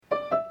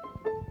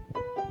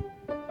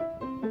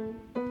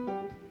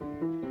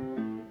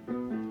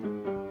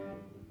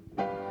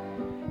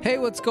Hey,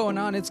 what's going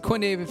on? It's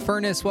Quinn David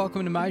Furness.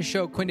 Welcome to my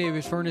show. Quinn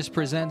David Furness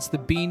presents the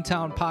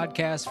Beantown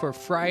Podcast for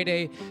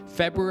Friday,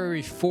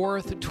 February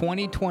 4th,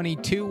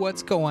 2022.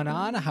 What's going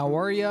on? How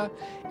are you?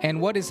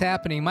 And what is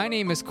happening? My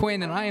name is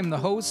Quinn, and I am the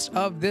host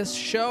of this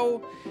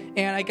show.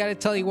 And I got to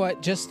tell you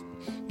what, just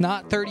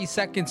not 30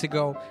 seconds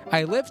ago,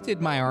 I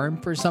lifted my arm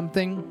for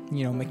something,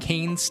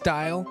 McCain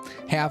style,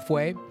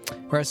 halfway,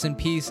 rest in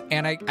peace,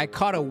 and I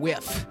caught a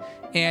whiff,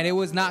 and it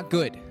was not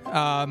good.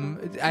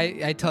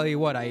 I tell you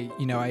what,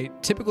 I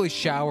typically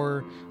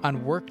shower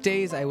on work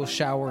days. I will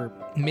shower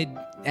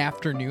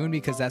mid-afternoon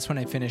because that's when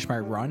I finish my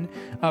run.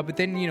 But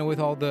then, with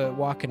all the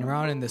walking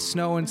around in the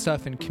snow and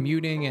stuff and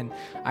commuting, and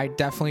I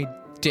definitely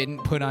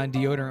didn't put on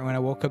deodorant when I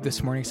woke up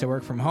this morning because I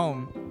work from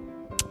home.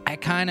 I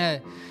kind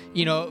of,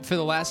 for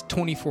the last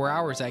 24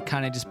 hours, I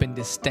kind of just been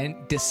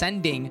descending,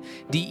 DESCENDING,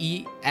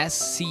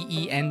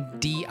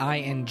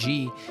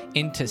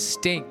 into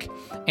stink.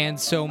 And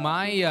so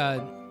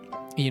my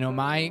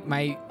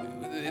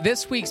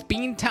this week's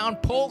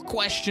Beantown poll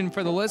question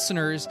for the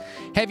listeners: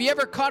 have you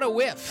ever caught a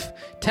whiff?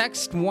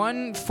 Text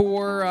one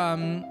for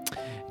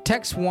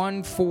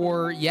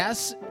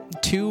yes,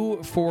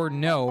 2 for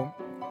no.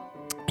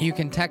 You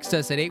can text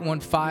us at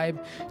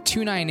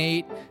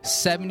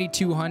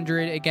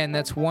 815-298-7200. Again,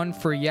 that's 1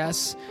 for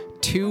yes,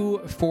 2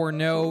 for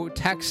no.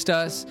 Text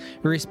us.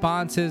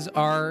 Responses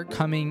are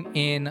coming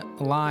in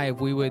live.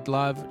 We would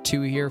love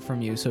to hear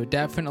from you. So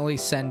definitely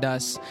send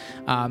us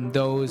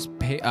those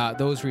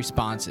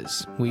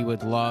responses. We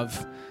would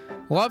love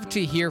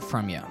to hear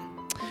from you.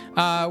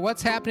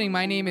 What's happening?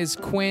 My name is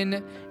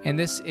Quinn, and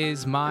this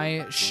is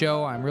my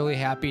show. I'm really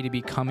happy to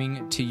be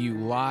coming to you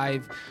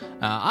live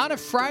on a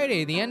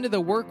Friday, the end of the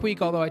work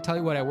week, although I tell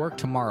you what, I work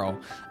tomorrow.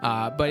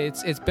 But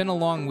it's been a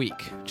long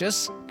week.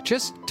 Just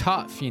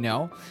tough,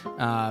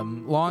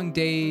 long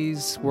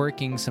days,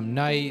 working some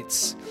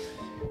nights.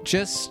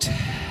 It's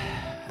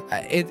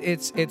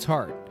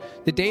hard.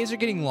 The days are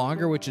getting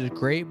longer, which is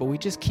great, but we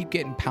just keep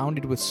getting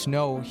pounded with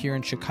snow here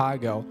in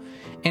Chicago.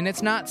 And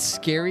it's not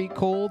scary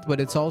cold, but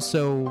it's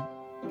also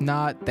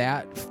not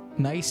that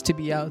nice to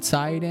be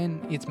outside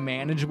in. It's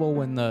manageable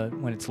when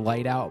it's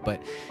light out,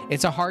 but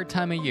it's a hard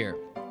time of year.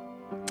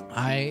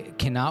 I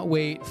cannot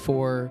wait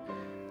for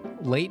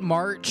late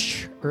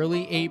March,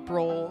 early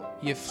April.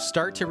 You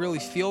start to really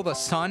feel the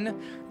sun.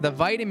 The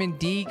vitamin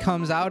D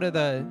comes out of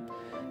the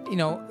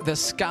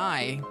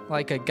sky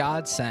like a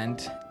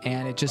godsend,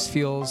 and it just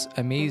feels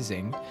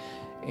amazing.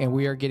 And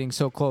we are getting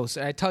so close.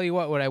 I tell you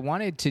what I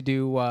wanted to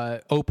do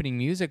opening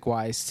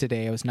music-wise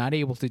today, I was not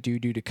able to do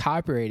due to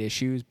copyright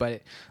issues,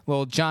 but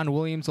little John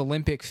Williams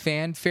Olympic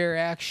fanfare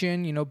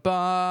action,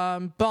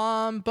 bum,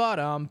 bum,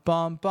 ba-dum,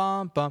 bum,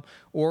 bum, bum.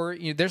 Or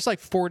there's like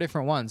 4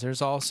 different ones.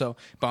 There's also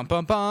bum,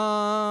 bum,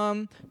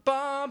 bum,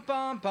 bum,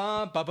 bum,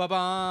 bum, ba, ba,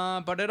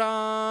 bum,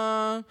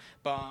 ba-da-dum,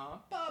 bum,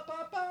 ba,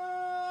 ba, ba,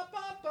 ba,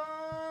 ba.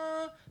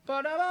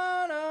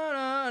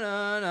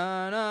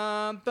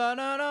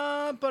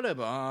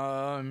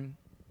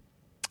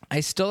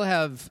 I still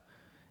have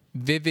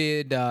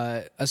vivid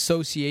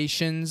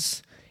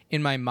associations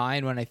in my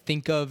mind when I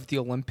think of the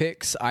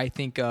Olympics. I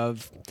think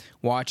of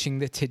watching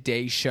the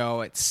Today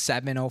Show at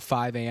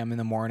 7:05 a.m. in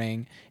the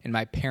morning in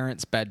my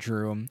parents'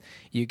 bedroom.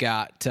 You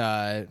got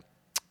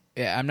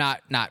I'm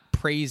not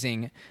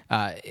praising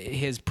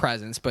his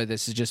presence, but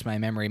this is just my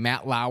memory.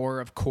 Matt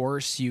Lauer, of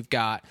course. You've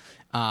got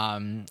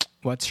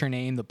what's her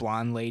name? The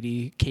blonde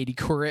lady, Katie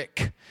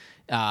Couric.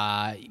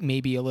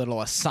 Maybe a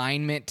little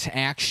assignment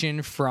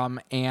action from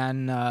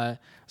Ann. I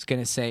was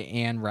going to say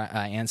Ann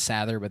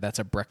Sather, but that's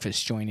a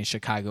breakfast joint in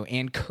Chicago.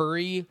 Ann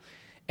Curry,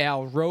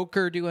 Al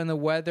Roker doing the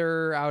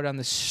weather out on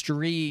the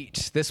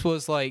street. This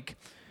was like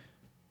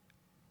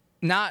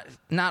not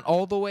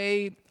all the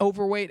way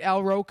overweight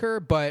Al Roker,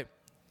 but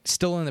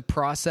still in the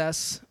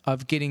process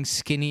of getting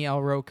skinny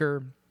Al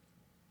Roker.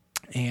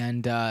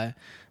 And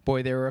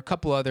boy, there were a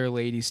couple other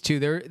ladies too.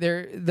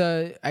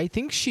 I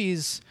think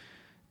she's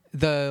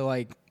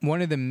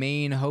one of the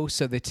main hosts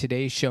of the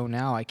Today Show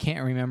now. I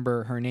can't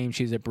remember her name.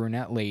 She's a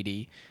brunette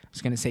lady. I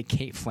was going to say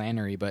Kate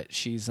Flannery, but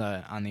she's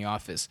on The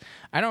Office.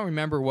 I don't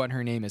remember what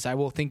her name is. I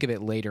will think of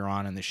it later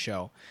on in the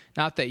show.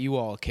 Not that you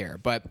all care,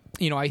 but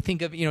I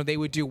think of they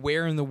would do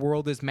Where in the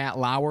World is Matt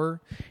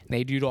Lauer? And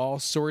they do all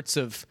sorts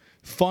of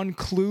fun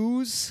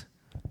clues,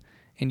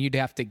 and you'd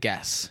have to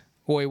guess.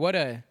 Boy, what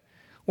a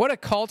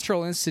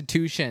cultural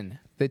institution,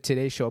 the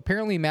Today Show.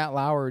 Apparently, Matt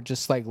Lauer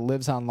just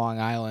lives on Long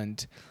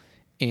Island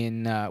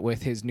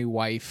with his new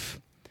wife,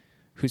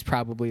 who's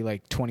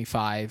probably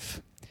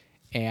 25,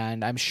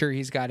 and I'm sure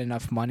he's got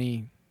enough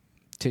money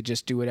to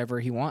just do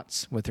whatever he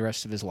wants with the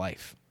rest of his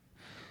life.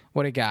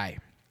 What a guy.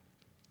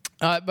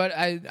 But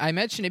I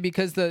mention it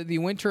because the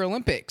Winter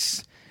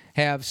Olympics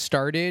have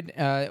started.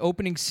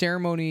 Opening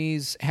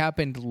ceremonies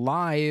happened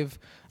live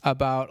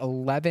about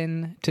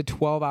 11 to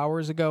 12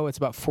 hours ago. It's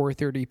about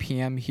 4:30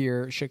 p.m.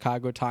 here,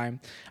 Chicago time.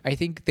 I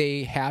think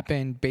they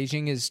happened.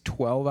 Beijing is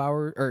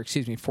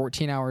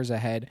 14 hours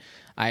ahead.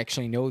 I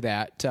actually know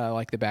that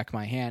like the back of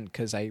my hand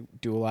because I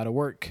do a lot of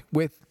work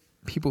with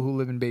people who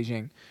live in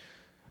Beijing.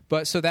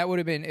 But so that would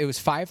have been, it was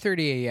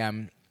 5:30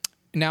 a.m.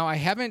 Now I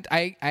haven't.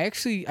 I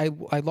actually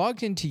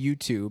logged into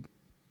YouTube.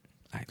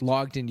 I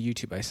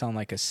sound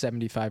like a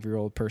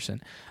 75-year-old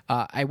person.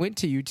 I went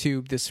to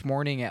YouTube this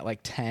morning at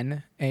like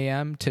 10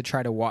 a.m. to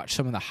try to watch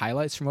some of the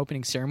highlights from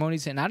opening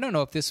ceremonies. And I don't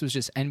know if this was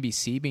just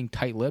NBC being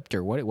tight-lipped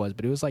or what it was,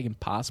 but it was like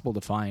impossible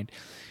to find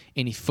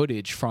any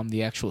footage from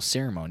the actual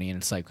ceremony.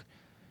 And it's like,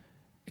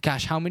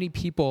 gosh, how many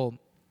people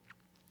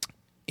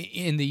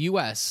in the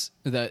U.S.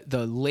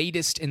 the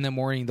latest in the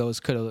morning those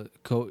could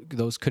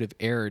have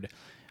aired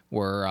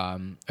were or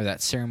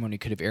that ceremony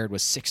could have aired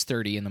was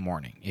 6:30 in the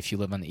morning if you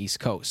live on the East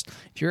Coast.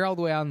 If you're all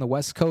the way on the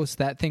West Coast,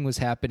 that thing was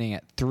happening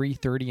at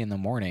 3:30 in the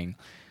morning.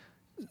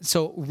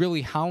 So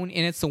really, and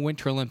it's the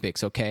Winter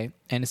Olympics, okay?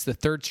 And it's the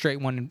third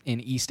straight one in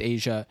East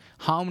Asia.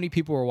 How many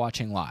people were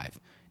watching live?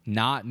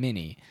 Not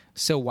many.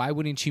 So why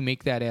wouldn't you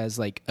make that as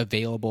like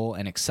available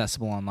and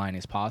accessible online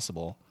as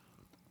possible?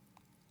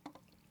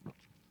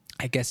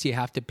 I guess you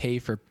have to pay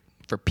for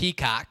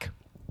Peacock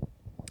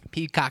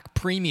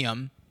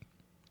Premium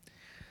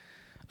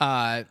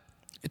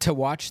to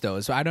watch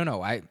those. I don't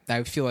know.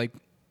 I feel like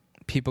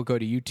people go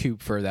to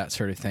YouTube for that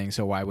sort of thing,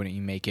 so why wouldn't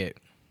you make it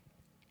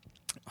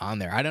on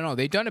there? I don't know.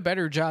 They've done a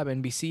better job,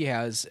 NBC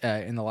has,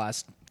 in the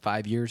last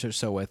 5 years or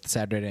so with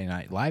Saturday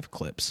Night Live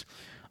clips.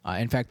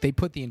 In fact, they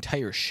put the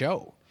entire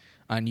show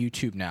on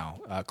YouTube now,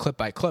 clip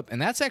by clip, and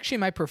that's actually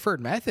my preferred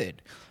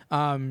method.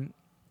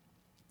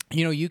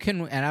 You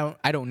can, and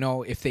I don't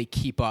know if they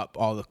keep up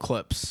all the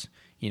clips,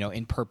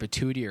 in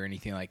perpetuity or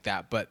anything like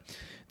that, but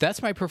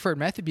that's my preferred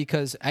method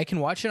because I can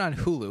watch it on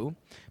Hulu,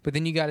 but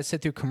then you got to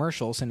sit through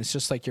commercials, and it's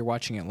just like you're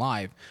watching it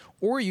live.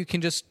 Or you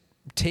can just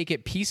take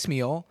it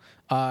piecemeal,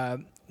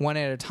 one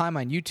at a time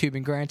on YouTube,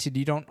 and granted,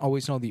 you don't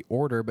always know the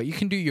order, but you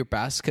can do your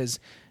best because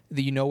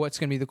you know what's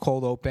going to be the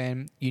cold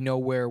open, you know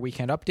where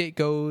Weekend Update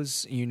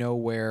goes, you know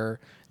where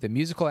the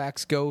musical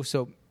acts go,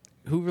 so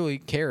who really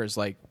cares?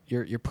 Like,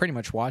 you're pretty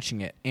much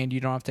watching it, and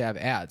you don't have to have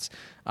ads,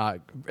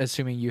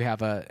 assuming you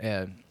have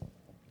a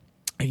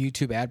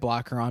YouTube ad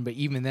blocker on. But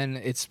even then,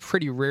 it's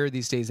pretty rare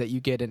these days that you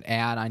get an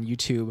ad on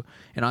YouTube,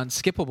 an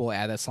unskippable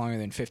ad that's longer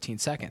than 15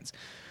 seconds.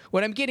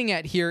 What I'm getting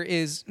at here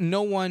is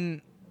no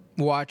one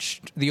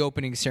watched the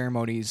opening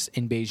ceremonies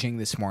in Beijing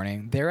this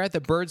morning. They're at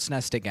the Bird's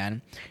Nest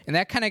again, and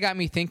that kind of got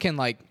me thinking,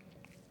 like,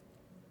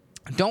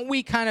 don't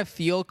we kind of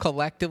feel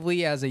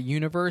collectively as a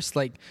universe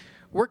like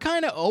we're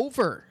kind of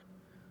over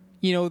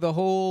the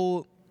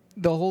whole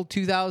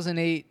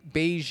 2008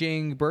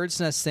 Beijing Bird's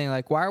Nest thing?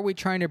 Like, why are we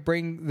trying to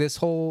bring this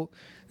whole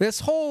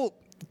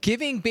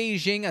giving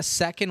Beijing a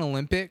second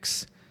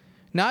Olympics?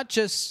 Not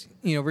just,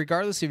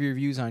 regardless of your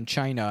views on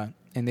China,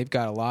 and they've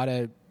got a lot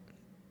of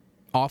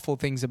awful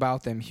things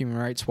about them, human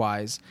rights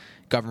wise,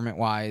 government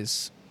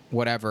wise,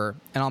 whatever.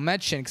 And I'll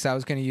mention, because I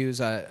was going to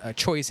use a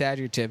choice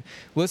adjective,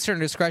 listener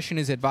discretion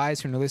is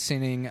advised when you're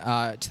listening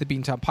to the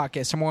Beantown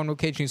Podcast. Number one, will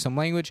occasionally use some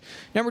language.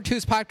 Number two,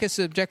 this podcast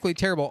is objectively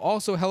terrible.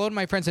 Also, hello to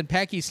my friends in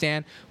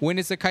Pakistan. When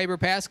is the Khyber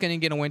Pass going to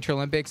get a Winter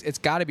Olympics? It's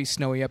got to be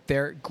snowy up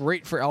there.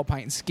 Great for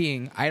alpine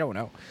skiing. I don't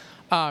know.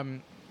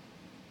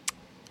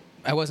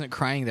 I wasn't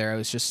crying there. I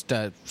was just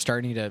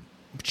starting to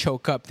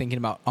choke up thinking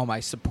about all my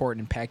support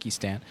in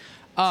Pakistan.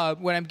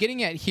 What I'm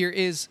getting at here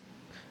is,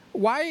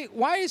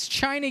 Why is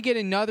China get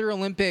another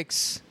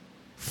Olympics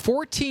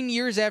 14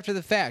 years after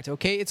the fact?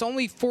 Okay, it's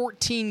only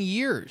 14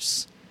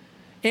 years.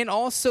 And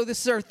also,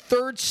 this is our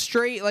third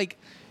straight, like,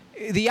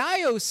 the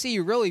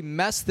IOC really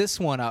messed this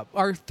one up.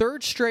 Our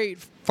third straight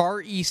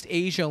Far East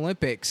Asia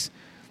Olympics.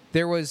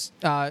 There was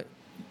Pyeongchang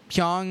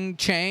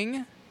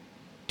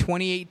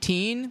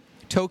 2018,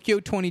 Tokyo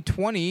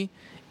 2020,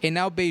 and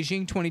now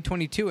Beijing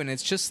 2022. And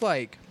it's just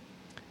like,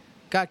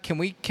 God, can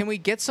we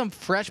get some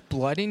fresh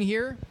blood in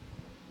here?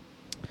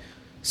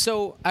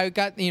 So I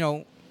got,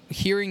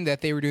 hearing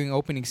that they were doing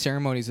opening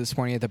ceremonies this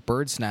morning at the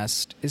Bird's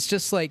Nest. It's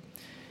just like,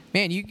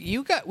 man,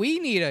 we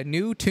need a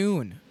new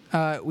tune.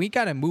 We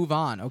got to move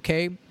on,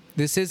 okay?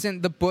 This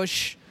isn't the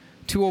Bush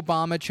to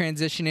Obama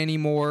transition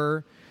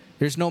anymore.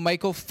 There's no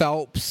Michael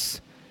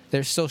Phelps.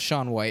 There's still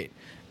Shaun White.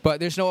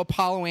 But there's no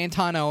Apollo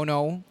Anton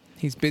Ono.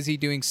 He's busy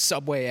doing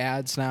Subway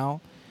ads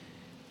now.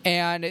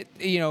 And,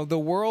 the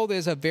world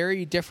is a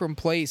very different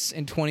place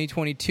in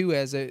 2022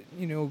 as it,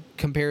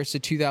 compares to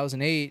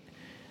 2008.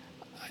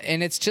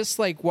 And it's just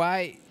like,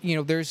 why,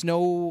 there's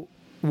no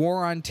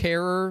war on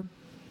terror.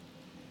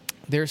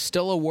 There's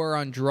still a war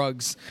on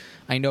drugs.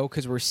 I know,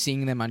 because we're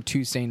seeing them on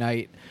Thursday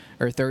night,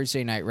 at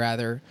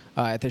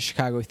the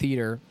Chicago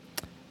Theater.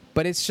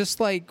 But it's just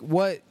like,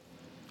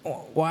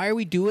 why are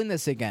we doing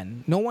this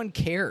again? No one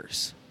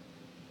cares.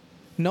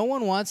 No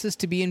one wants us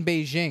to be in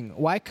Beijing.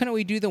 Why couldn't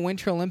we do the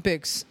Winter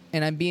Olympics?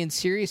 And I'm being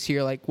serious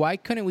here. Like, why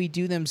couldn't we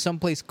do them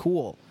someplace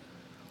cool?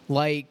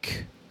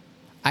 Like,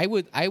 I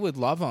would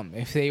love them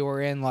if they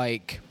were in,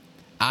 like,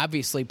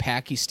 obviously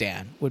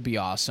Pakistan would be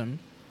awesome.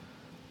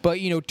 But,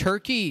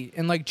 Turkey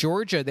and, like,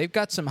 Georgia, they've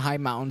got some high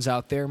mountains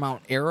out there.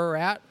 Mount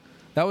Ararat.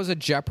 That was a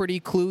Jeopardy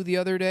clue the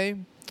other day.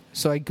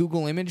 So I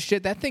Google imaged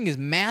it. That thing is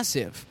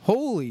massive.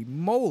 Holy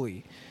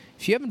moly.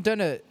 If you haven't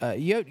done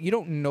you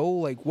don't know,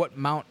 like, what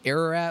Mount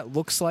Ararat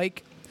looks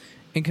like,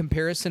 in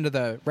comparison to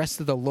the rest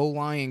of the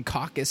low-lying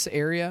Caucasus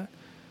area.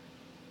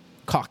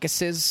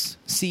 Caucasus,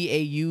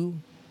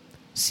 Caucases,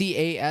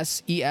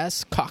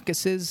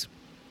 Caucasus.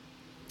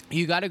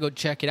 You got to go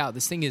check it out.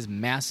 This thing is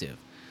massive.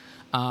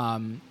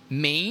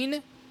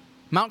 Maine,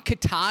 Mount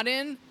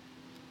Katahdin,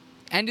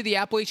 end of the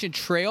Appalachian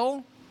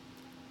Trail.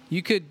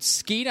 You could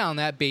ski down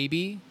that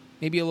baby.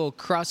 Maybe a little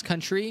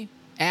cross-country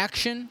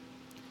action.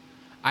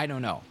 I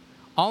don't know.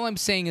 All I'm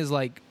saying is,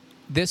 like,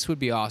 this would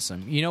be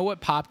awesome. You know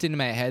what popped into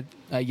my head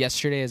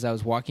yesterday as I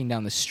was walking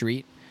down the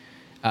street?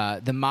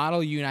 The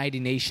Model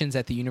United Nations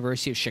at the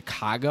University of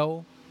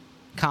Chicago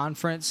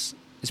conference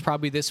is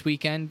probably this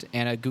weekend,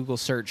 and a Google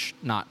search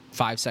not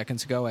 5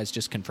 seconds ago has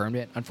just confirmed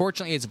it.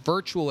 Unfortunately, it's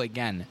virtual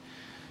again,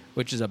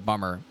 which is a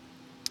bummer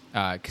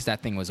because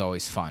that thing was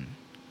always fun.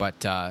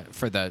 But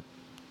for the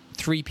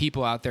 3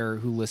 people out there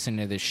who listen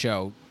to this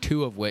show,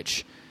 2 of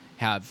which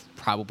have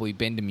probably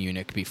been to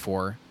Munich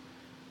before,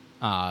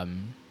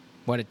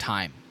 what a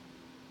time.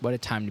 What a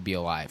time to be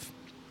alive.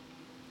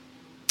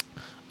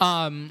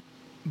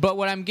 But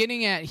what I'm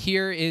getting at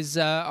here is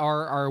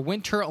our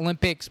Winter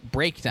Olympics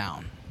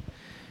breakdown.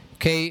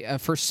 Okay,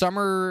 for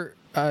summer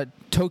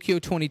Tokyo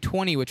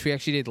 2020, which we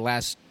actually did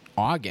last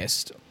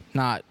August,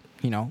 not,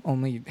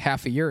 only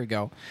half a year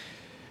ago,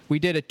 we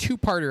did a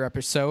 2-parter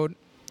episode,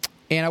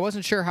 and I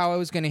wasn't sure how I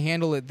was going to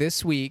handle it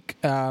this week,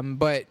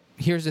 but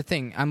here's the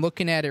thing. I'm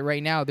looking at it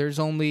right now. There's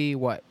only,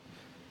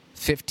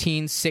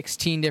 15,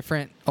 16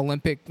 different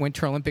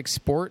Winter Olympic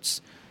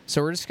sports.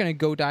 So we're just going to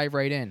go dive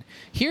right in.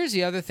 Here's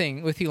the other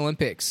thing with the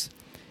Olympics.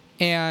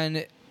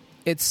 And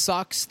it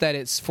sucks that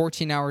it's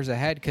 14 hours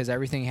ahead because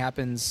everything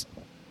happens,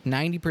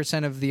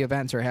 90% of the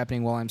events are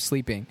happening while I'm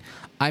sleeping.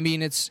 I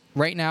mean,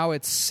 right now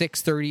it's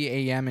 6:30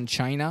 a.m. in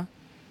China.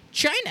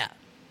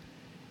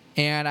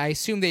 And I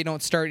assume they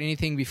don't start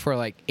anything before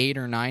like 8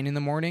 or 9 in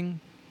the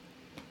morning,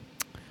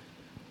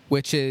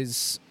 which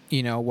is,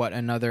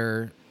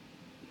 another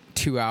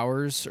 2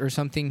 hours or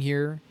something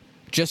here.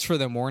 Just for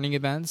the morning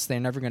events. They're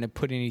never going to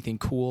put anything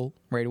cool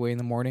right away in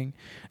the morning.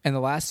 And the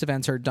last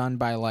events are done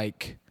by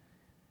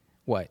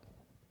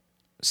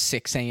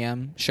 6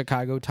 a.m.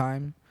 Chicago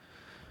time.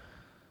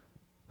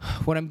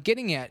 What I'm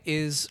getting at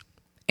is,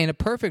 in a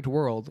perfect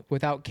world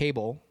without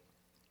cable,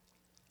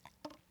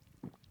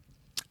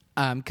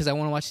 because I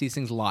want to watch these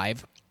things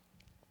live,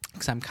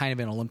 because I'm kind of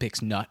an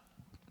Olympics nut,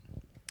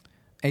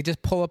 I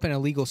just pull up an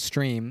illegal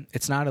stream.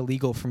 It's not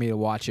illegal for me to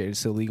watch it.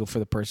 It's illegal for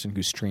the person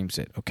who streams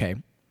it, okay?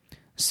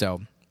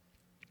 So,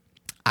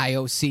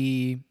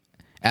 IOC,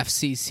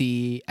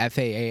 FCC,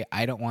 FAA,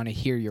 I don't want to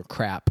hear your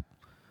crap.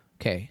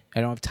 Okay, I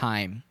don't have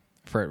time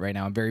for it right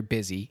now. I'm very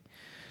busy.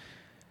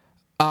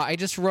 I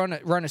just run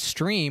a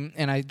stream,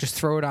 and I just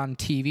throw it on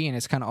TV, and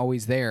it's kind of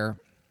always there.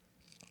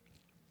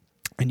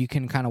 And you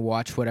can kind of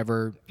watch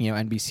whatever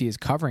NBC is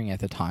covering at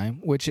the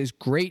time, which is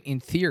great in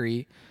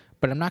theory,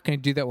 but I'm not going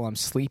to do that while I'm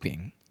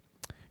sleeping.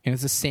 And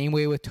it's the same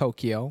way with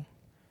Tokyo.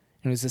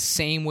 And it was the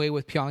same way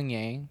with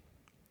Pyongyang.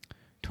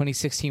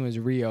 2016 was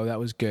Rio. That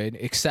was good.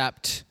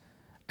 Except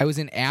I was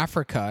in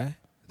Africa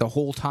the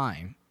whole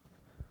time.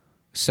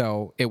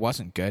 So it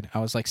wasn't good.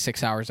 I was like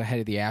 6 hours ahead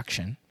of the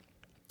action.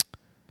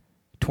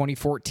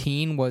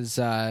 2014 was,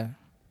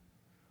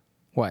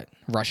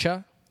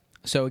 Russia?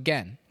 So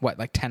again,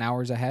 10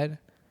 hours ahead?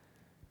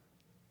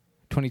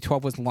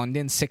 2012 was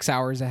London, 6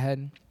 hours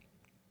ahead.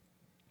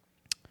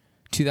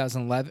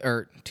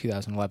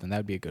 2011, that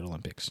would be a good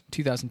Olympics.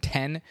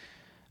 2010.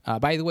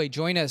 By the way,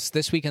 join us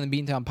this week on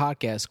the Beantown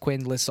Podcast.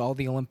 Quinn lists all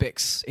the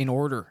Olympics in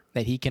order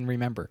that he can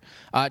remember.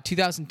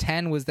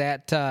 2010 was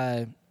that,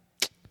 I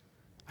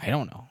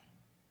don't know.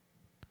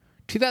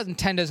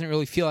 2010 doesn't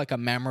really feel like a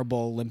memorable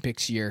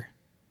Olympics year.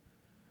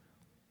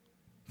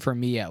 For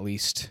me, at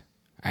least.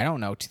 I don't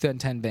know.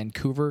 2010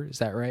 Vancouver, is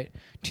that right?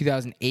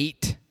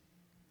 2008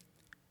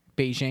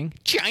 Beijing,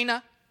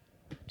 China.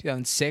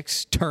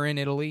 2006 Turin,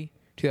 Italy.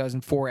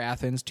 2004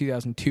 Athens.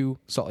 2002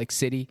 Salt Lake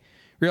City.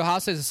 Real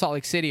Housewives of Salt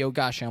Lake City. Oh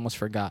gosh, I almost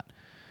forgot.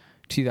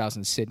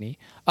 2000 Sydney.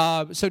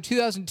 So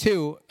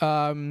 2002,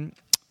 the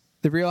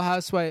Real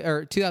Housewives,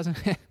 or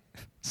 2000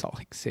 Salt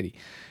Lake City.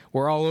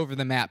 We're all over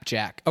the map,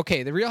 Jack.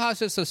 Okay, the Real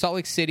Housewives of Salt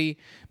Lake City.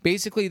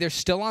 Basically, they're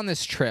still on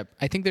this trip.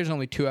 I think there's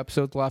only 2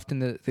 episodes left in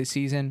the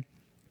season.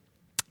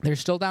 They're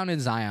still down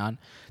in Zion.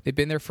 They've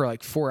been there for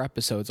like 4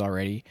 episodes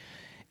already.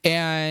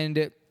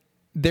 And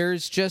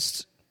there's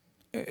just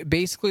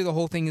basically the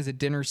whole thing is a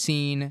dinner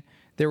scene.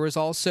 There was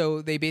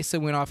also, they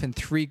basically went off in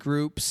 3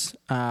 groups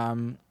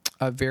of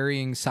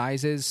varying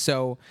sizes.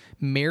 So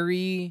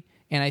Mary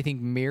and I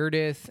think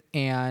Meredith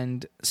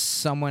and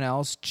someone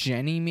else,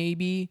 Jenny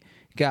maybe,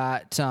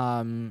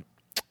 and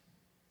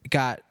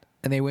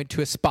they went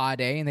to a spa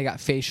day and they got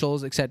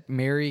facials, except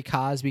Mary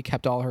Cosby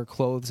kept all her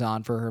clothes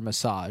on for her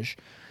massage.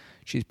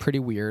 She's pretty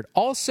weird.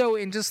 Also,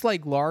 in just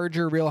like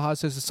larger Real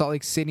Housewives of Salt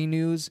Lake City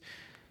news,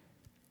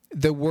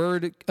 the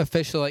word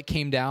official that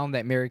came down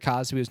that Mary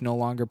Cosby was no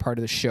longer part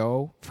of the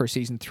show for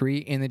season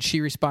 3, and then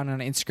she responded on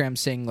Instagram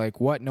saying like,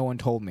 "What? No one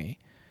told me."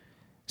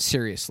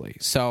 Seriously.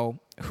 So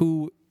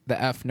who the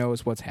F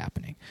knows what's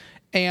happening?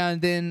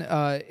 And then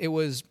it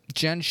was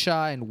Jen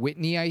Shaw and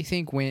Whitney, I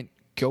think, went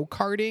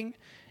go-karting.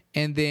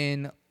 And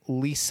then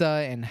Lisa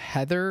and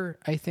Heather,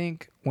 I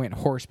think, went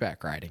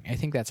horseback riding. I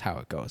think that's how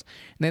it goes.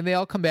 And then they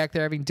all come back.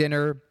 They're having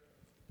dinner.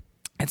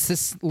 It's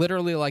this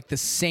literally like the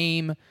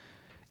same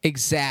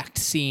exact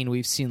scene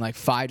we've seen like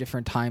 5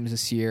 different times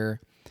this year,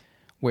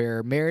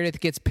 where Meredith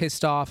gets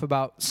pissed off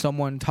about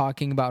someone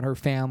talking about her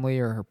family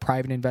or her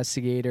private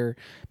investigator.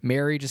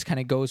 Mary just kind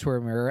of goes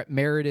where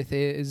Meredith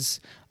is.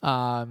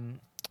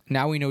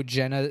 Now we know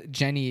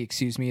Jenny,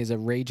 is a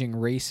raging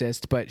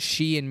racist, but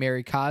she and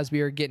Mary Cosby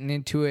are getting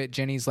into it.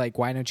 Jenny's like,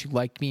 "Why don't you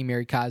like me?"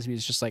 Mary Cosby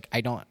is just like, I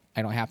don't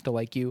have to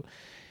like you."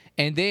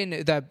 And then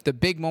the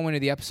big moment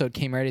of the episode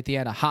came right at the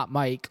end, a hot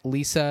mic.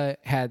 Lisa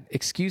had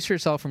excused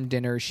herself from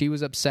dinner. She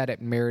was upset at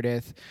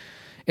Meredith.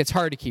 It's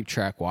hard to keep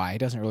track why. It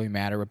doesn't really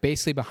matter. But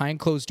basically, behind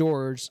closed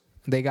doors,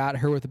 they got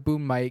her with a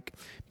boom mic,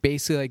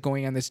 basically like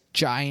going on this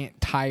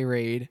giant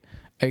tirade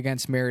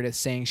against Meredith,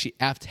 saying she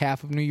effed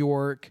half of New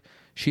York.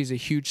 She's a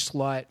huge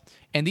slut.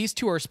 And these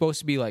two are supposed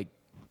to be like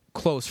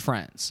close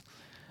friends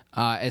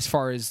as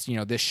far as,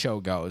 this show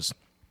goes.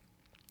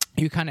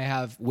 You kind of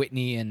have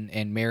Whitney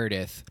and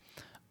Meredith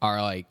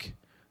are like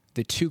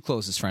the two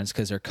closest friends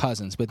because they're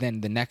cousins. But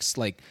then the next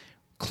like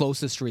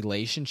closest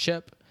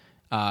relationship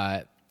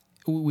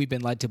we've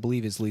been led to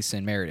believe is Lisa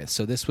and Meredith.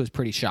 So this was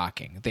pretty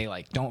shocking. They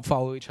like don't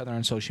follow each other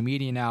on social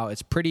media now.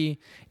 It's pretty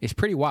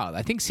wild.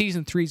 I think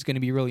season 3 is going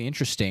to be really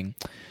interesting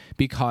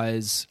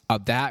because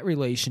of that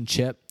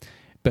relationship.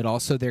 But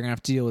also they're going to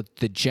have to deal with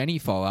the Jenny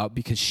fallout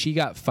because she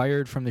got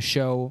fired from the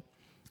show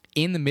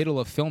in the middle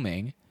of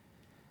filming.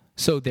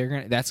 So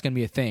that's going to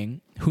be a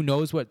thing. Who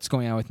knows what's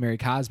going on with Mary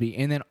Cosby?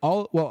 And then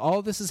all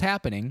of this is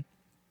happening,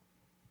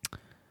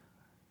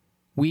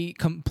 we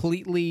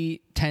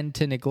completely tend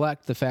to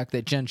neglect the fact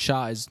that Jen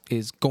Shaw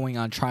is going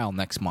on trial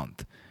next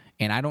month.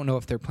 And I don't know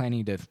if they're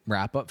planning to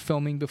wrap up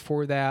filming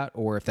before that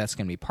or if that's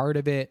going to be part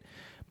of it.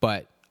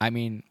 But, I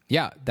mean,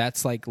 yeah,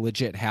 that's like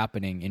legit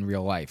happening in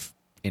real life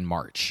in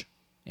March.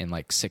 In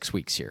like 6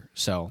 weeks here.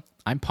 So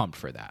I'm pumped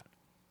for that.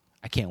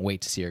 I can't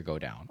wait to see her go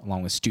down,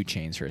 along with Stu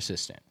Chains, her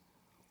assistant.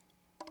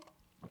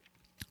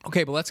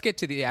 Okay, but let's get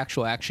to the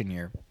actual action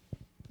here.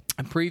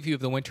 A preview of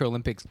the Winter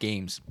Olympics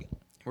Games.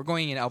 We're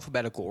going in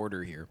alphabetical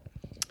order here.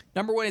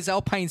 Number 1 is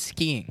alpine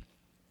skiing.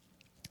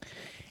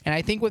 And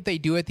I think what they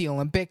do at the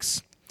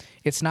Olympics,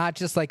 it's not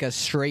just like a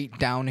straight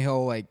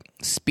downhill like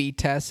speed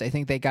test. I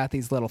think they got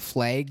these little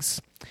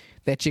flags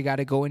that you got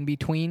to go in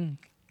between,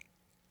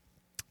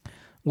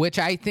 which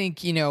I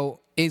think,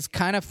 is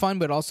kind of fun,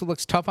 but also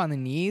looks tough on the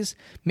knees.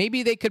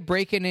 Maybe they could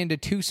break it into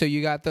 2, so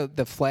you got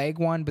the flag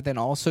one, but then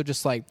also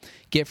just like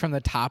get from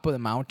the top of the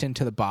mountain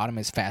to the bottom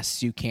as fast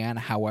as you can,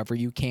 however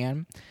you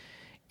can.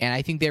 And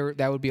I think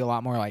that would be a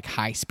lot more like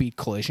high-speed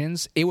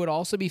collisions. It would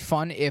also be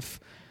fun if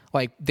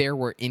like there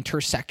were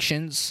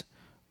intersections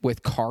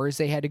with cars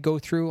they had to go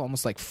through,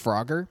 almost like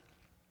Frogger.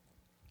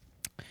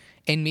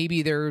 And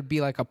maybe there would be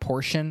like a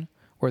portion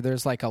where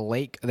there's like a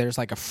lake, there's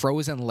like a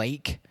frozen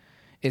lake.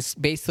 It's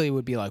basically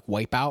would be like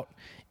Wipeout,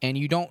 and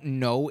you don't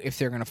know if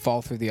they're going to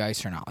fall through the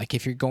ice or not. Like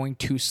if you're going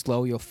too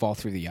slow, you'll fall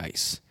through the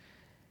ice.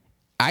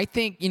 I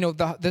think,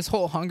 this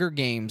whole Hunger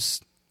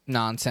Games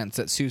nonsense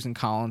that Susan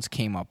Collins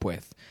came up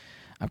with.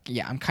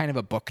 I'm kind of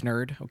a book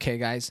nerd, okay,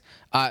 guys?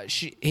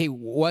 He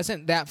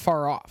wasn't that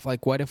far off.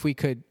 Like, what if we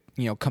could,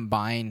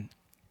 combine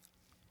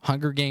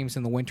Hunger Games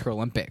and the Winter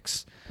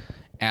Olympics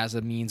as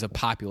a means of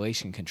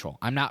population control?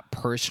 I'm not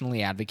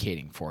personally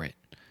advocating for it,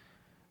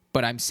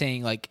 but I'm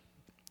saying, like,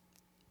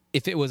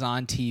 if it was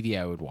on TV,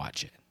 I would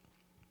watch it.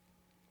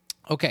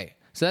 Okay,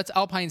 so that's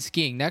alpine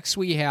skiing. Next,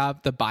 we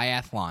have the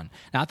biathlon.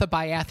 Not the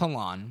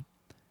biathlon.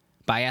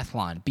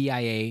 Biathlon.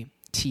 Biathlon.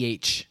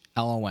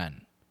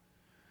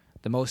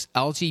 The most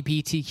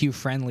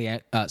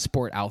LGBTQ-friendly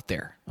sport out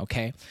there,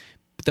 okay?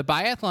 But the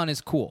biathlon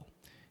is cool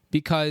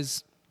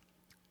because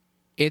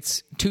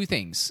it's 2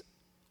 things.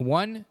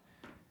 1,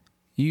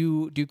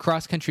 you do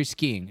cross-country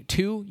skiing.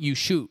 2, you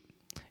shoot.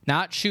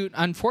 Not shoot.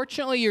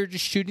 Unfortunately, you're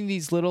just shooting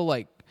these little,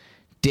 like,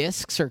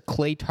 discs or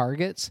clay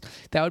targets.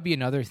 That would be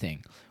another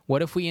thing.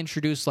 What if we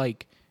introduce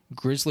like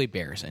grizzly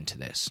bears into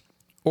this,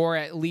 or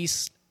at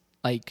least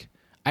like,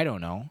 I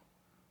don't know,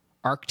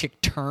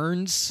 Arctic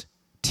terns,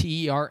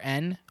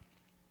 TERN,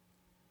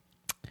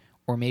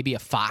 or maybe a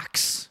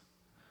fox.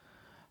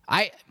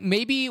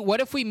 What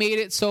if we made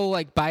it so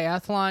like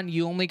biathlon,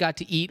 you only got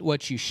to eat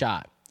what you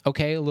shot?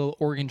 Okay, a little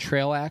Oregon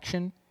Trail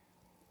action.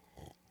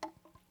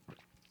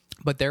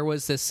 But there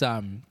was this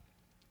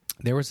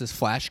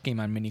flash game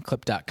on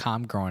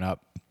miniclip.com growing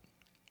up,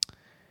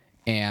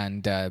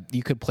 and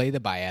you could play the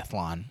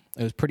biathlon.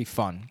 It was pretty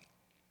fun.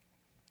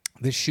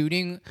 The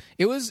shooting,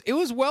 it was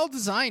well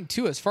designed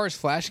too as far as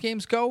flash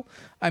games go.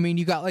 I mean,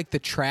 you got like the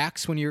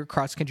tracks when you're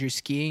cross country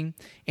skiing,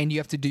 and you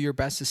have to do your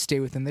best to stay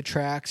within the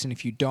tracks. And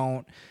if you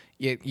don't,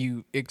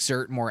 you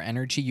exert more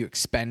energy, you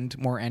expend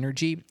more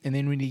energy. And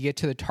then when you get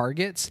to the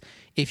targets,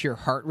 if your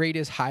heart rate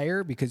is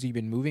higher because you've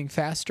been moving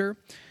faster,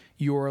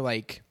 your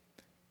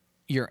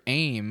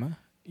aim,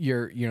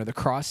 the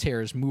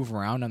crosshairs move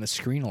around on the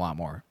screen a lot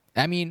more.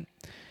 I mean,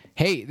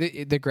 hey,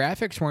 the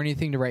graphics weren't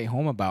anything to write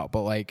home about,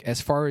 but like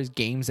as far as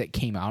games that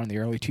came out in the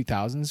early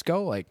 2000s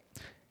go, like,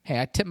 hey,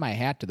 I tip my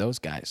hat to those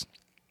guys.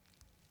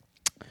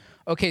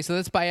 Okay, so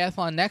that's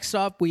biathlon. Next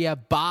up, we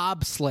have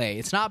bobsleigh.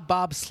 It's not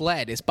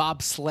bobsled, it's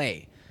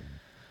bobsleigh.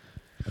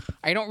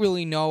 I don't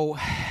really know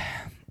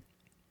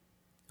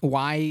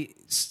why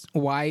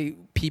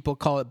people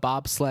call it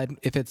bobsled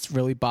if it's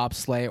really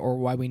bobsleigh, or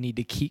why we need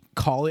to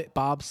call it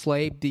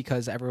bobsleigh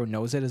because everyone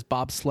knows it as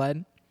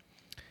bobsled.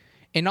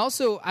 And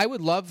also, I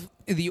would love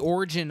the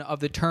origin of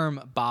the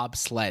term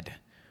bobsled.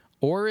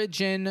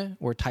 Origin,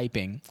 we're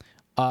typing,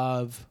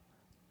 of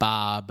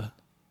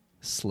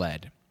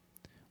bobsled.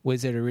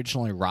 Was it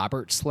originally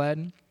Robert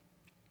Sled?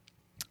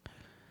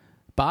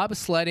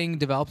 Bobsledding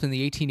developed in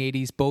the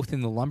 1880s, both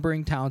in the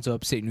lumbering towns of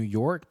upstate New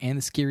York and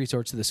the ski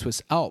resorts of the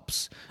Swiss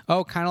Alps.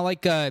 Oh, kind of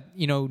like,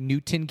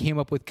 Newton came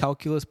up with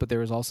calculus, but there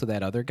was also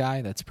that other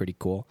guy. That's pretty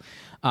cool.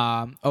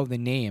 The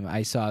name.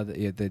 I saw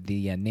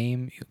the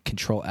name,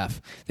 Control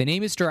F. The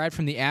name is derived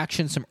from the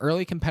action some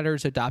early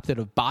competitors adopted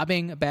of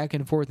bobbing back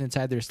and forth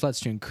inside their sleds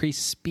to increase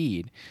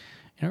speed.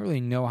 I don't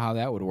really know how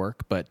that would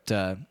work, but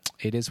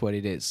it is what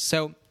it is.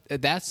 So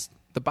that's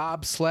the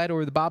bobsled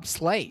or the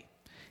bobsleigh,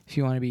 if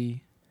you want to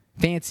be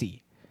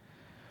fancy.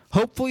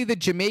 Hopefully the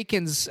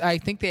Jamaicans, I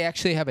think they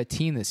actually have a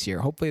team this year.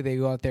 Hopefully they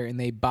go out there and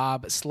they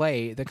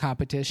bobsleigh the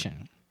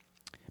competition.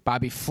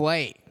 Bobby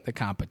Flay the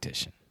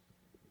competition.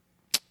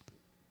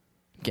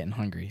 I'm getting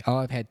hungry. All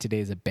I've had today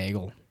is a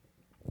bagel.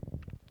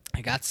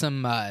 I got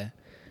some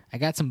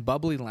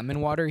bubbly lemon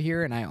water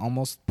here, and I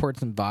almost poured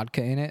some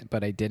vodka in it,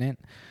 but I didn't.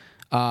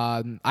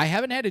 I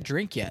haven't had a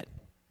drink yet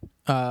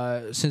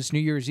since New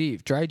Year's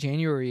Eve. Dry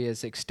January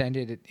is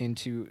extended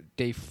into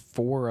day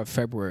 4 of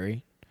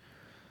February.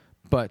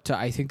 But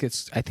I think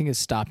it's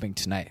stopping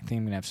tonight. I think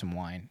I'm gonna have some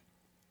wine.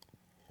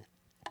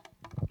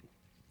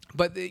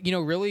 But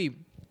really,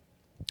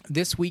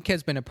 this week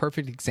has been a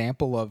perfect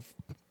example of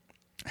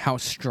how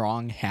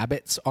strong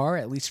habits are,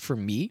 at least for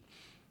me.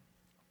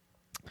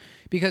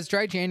 Because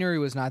Dry January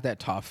was not that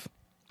tough.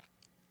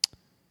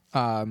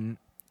 And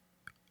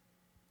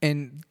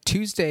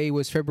Tuesday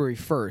was February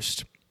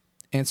 1st.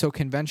 And so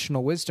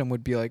conventional wisdom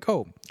would be like,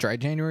 oh, Dry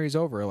January is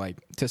over. Like,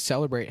 to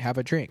celebrate, have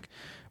a drink.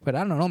 But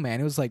I don't know,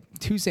 man. It was like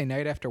Tuesday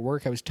night after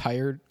work. I was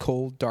tired,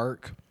 cold,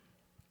 dark.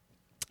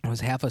 I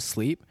was half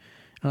asleep.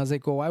 And I was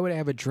like, well, why would I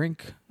have a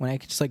drink when I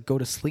could just like go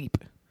to sleep?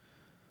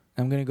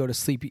 I'm going to go to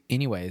sleep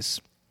anyways.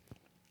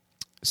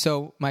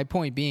 So my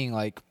point being,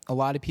 like, a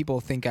lot of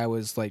people think I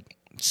was like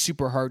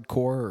super hardcore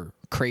or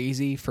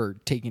crazy for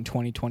taking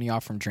 2020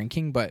 off from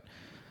drinking. But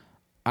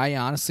I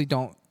honestly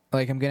don't.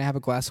 Like, I'm going to have a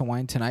glass of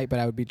wine tonight, but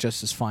I would be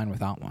just as fine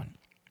without one.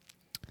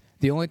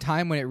 The only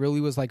time when it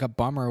really was like a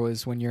bummer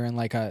was when you're in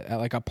like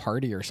a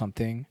party or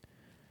something,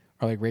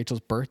 or like Rachel's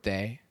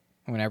birthday,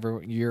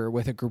 whenever you're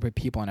with a group of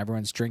people and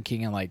everyone's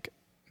drinking and like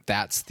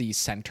that's the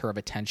center of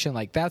attention.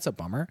 Like, that's a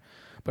bummer.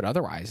 But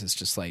otherwise, it's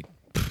just like,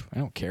 I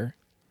don't care.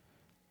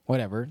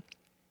 Whatever.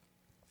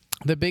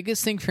 The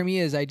biggest thing for me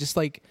is I just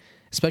like,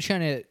 especially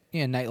on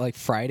a night like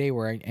Friday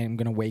where I am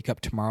going to wake up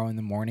tomorrow in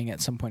the morning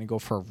at some point and go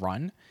for a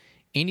run.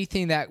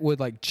 Anything that would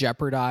like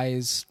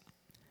jeopardize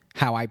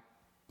how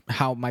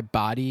my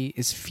body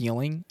is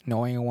feeling,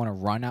 knowing I want to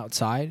run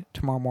outside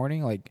tomorrow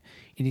morning, like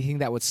anything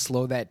that would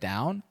slow that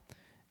down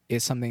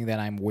is something that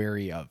I'm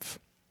wary of.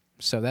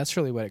 So that's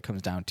really what it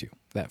comes down to,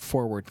 that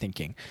forward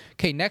thinking.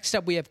 Okay, next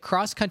up we have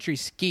cross-country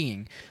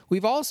skiing. We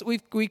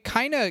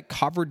kind of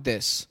covered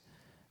this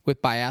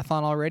with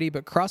biathlon already,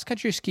 but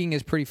cross-country skiing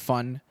is pretty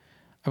fun.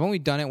 I've only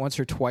done it once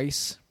or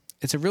twice.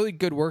 It's a really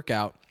good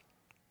workout.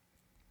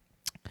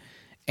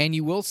 And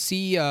you will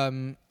see,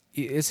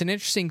 it's an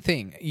interesting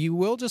thing. You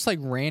will just like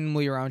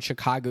randomly around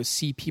Chicago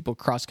see people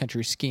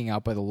cross-country skiing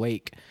out by the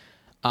lake.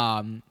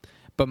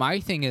 But my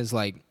thing is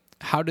like,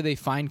 how do they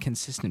find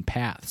consistent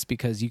paths?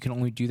 Because you can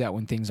only do that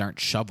when things aren't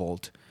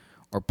shoveled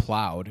or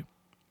plowed.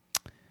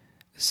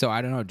 So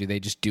I don't know. Do they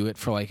just do it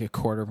for like a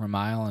quarter of a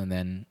mile and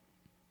then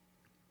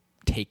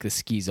take the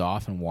skis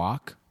off and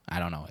walk? I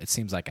don't know. It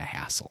seems like a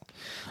hassle.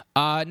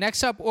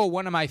 Next up,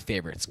 one of my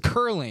favorites,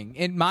 curling.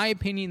 In my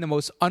opinion, the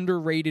most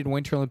underrated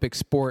Winter Olympic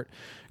sport.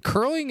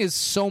 Curling is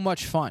so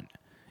much fun.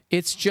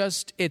 It's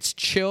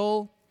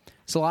chill.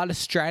 It's a lot of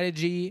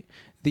strategy.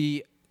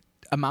 The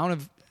amount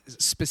of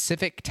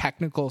specific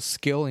technical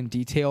skill and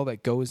detail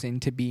that goes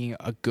into being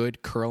a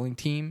good curling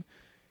team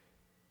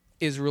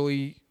is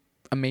really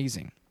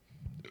amazing.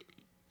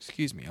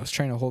 Excuse me. I was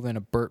trying to hold in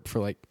a burp for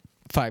like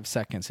 5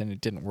 seconds and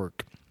it didn't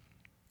work.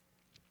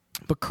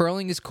 But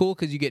curling is cool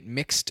because you get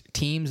mixed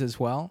teams as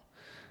well.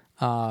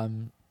 I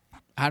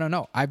don't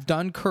know. I've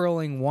done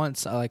curling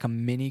once, like a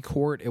mini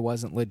court. It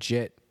wasn't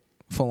legit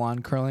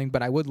full-on curling,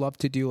 but I would love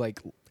to do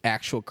like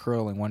actual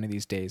curling one of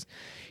these days.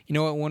 You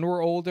know what? When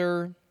we're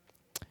older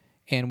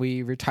and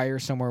we retire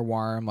somewhere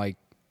warm, like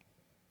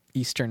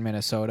eastern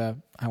Minnesota,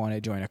 I want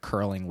to join a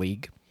curling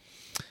league.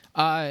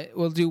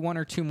 We'll do one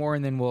or two more,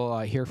 and then we'll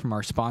hear from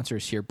our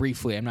sponsors here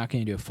briefly. I'm not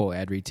going to do a full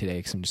ad read today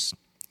because I'm just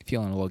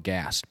feeling a little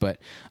gassed. But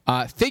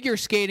figure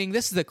skating,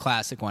 this is a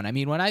classic one. I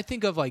mean, when I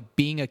think of like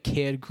being a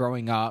kid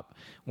growing up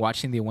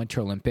watching the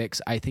Winter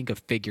Olympics, I think of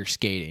figure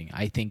skating.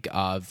 I think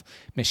of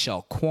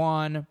Michelle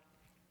Kwan.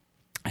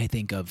 I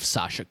think of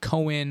Sasha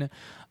Cohen,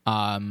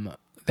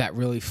 that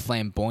really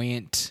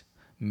flamboyant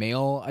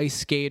male ice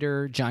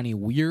skater, Johnny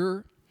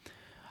Weir.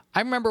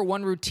 I remember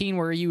one routine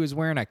where he was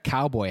wearing a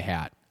cowboy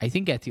hat, I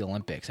think at the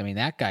Olympics. I mean,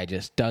 that guy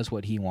just does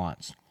what he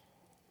wants.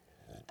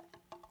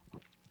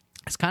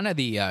 It's kind of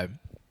the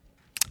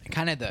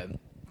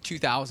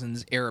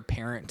 2000s heir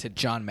apparent to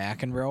John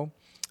McEnroe.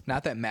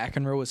 Not that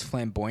McEnroe was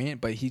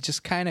flamboyant, but he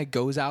just kind of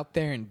goes out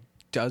there and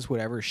does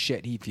whatever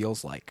shit he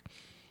feels like.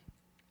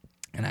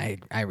 And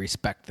I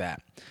respect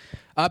that.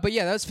 But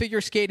yeah, that was figure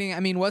skating. I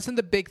mean, wasn't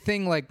the big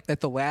thing like at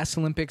the last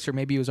Olympics, or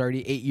maybe it was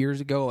already 8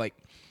 years ago, like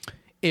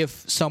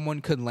if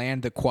someone could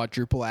land the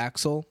quadruple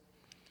axel?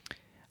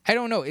 I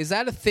don't know. Is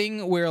that a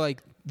thing where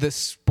like the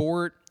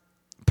sport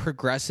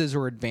progresses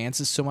or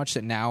advances so much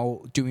that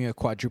now doing a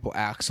quadruple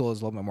axel is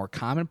a little bit more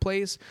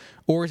commonplace?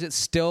 Or is it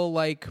still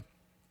like,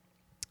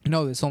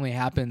 no, this only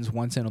happens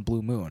once in a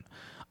blue moon?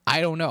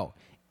 I don't know.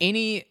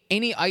 Any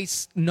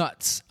ice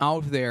nuts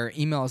out there,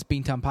 email us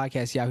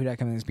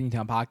beantownpodcast@yahoo.com. It's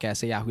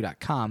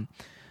beantownpodcast@yahoo.com.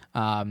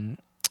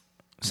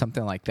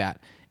 Something like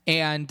that.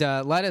 And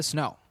let us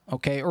know,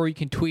 okay? Or you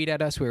can tweet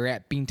at us. We're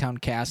at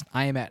BeantownCast.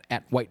 I am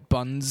at White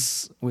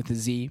Buns with a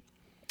Z.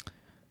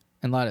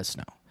 And let us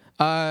know.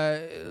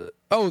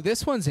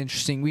 This one's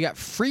interesting. We got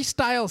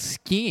freestyle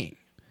skiing,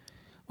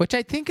 which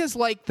I think is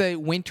like the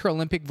Winter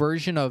Olympic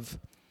version of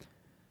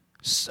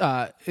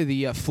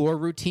the floor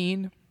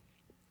routine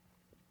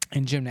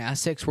in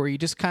gymnastics, where you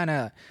just kind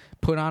of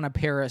put on a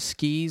pair of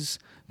skis,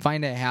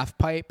 find a half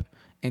pipe,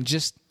 and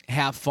just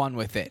have fun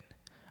with it.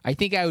 I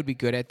think I would be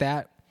good at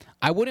that.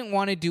 I wouldn't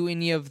want to do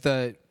any of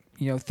the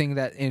thing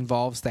that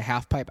involves the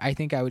half pipe. I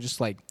think I would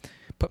just like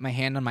put my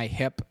hand on my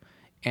hip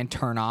and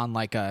turn on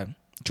like a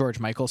George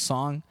Michael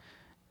song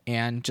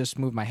and just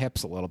move my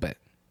hips a little bit.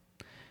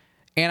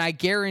 And I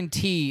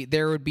guarantee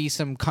there would be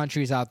some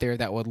countries out there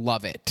that would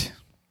love it.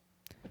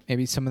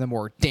 Maybe some of the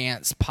more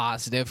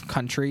dance-positive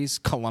countries,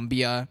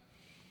 Colombia,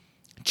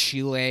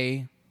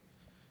 Chile,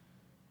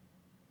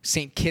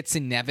 St. Kitts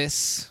and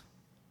Nevis,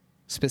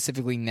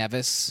 specifically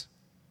Nevis,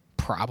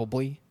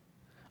 probably.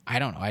 I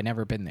don't know. I've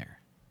never been there.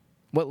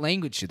 What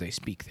language do they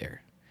speak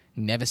there?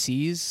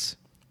 Nevisese?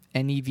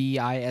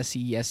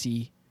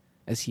 Nevisese?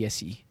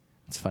 S-E-S-E.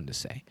 It's fun to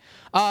say.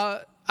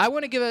 I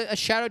want to give a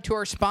shout-out to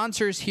our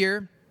sponsors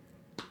here.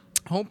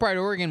 Home Pride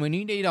Oregon. When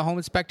you need a home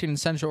inspected in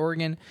Central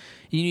Oregon,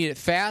 you need it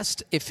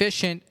fast,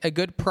 efficient, a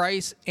good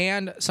price,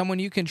 and someone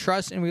you can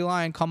trust and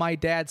rely on. Call my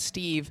dad,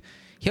 Steve.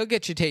 He'll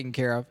get you taken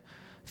care of.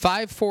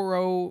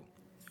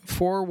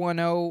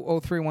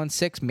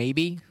 540-410-0316,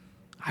 maybe.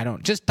 I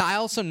don't. Just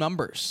dial some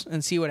numbers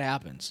and see what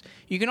happens.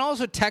 You can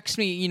also text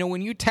me.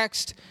 When you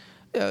text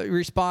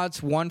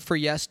response 1 for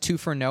yes, 2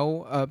 for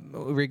no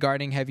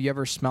regarding have you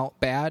ever smelt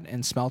bad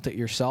and smelt it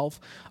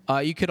yourself,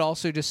 you could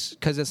also just,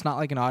 because it's not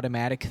like an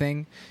automatic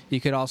thing,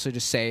 you could also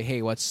just say,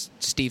 hey, what's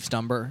Steve's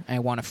number? I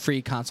want a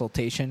free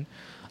consultation.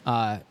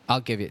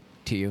 I'll give it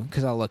to you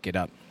because I'll look it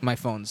up. My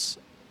phone's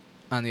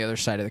on the other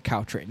side of the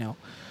couch right now.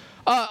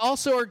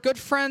 Also, our good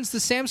friends, the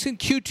Samsung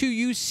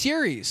Q2U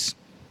series.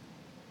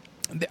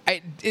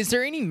 Is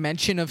there any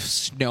mention of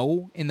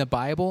snow in the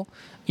Bible?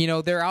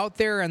 They're out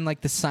there in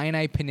like the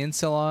Sinai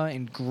Peninsula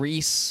and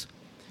Greece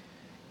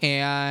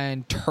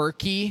and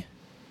Turkey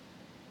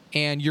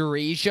and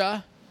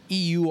Eurasia,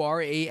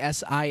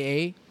 Eurasia.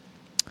 I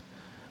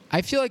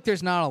feel like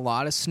there's not a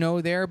lot of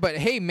snow there, but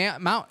hey,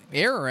 Mount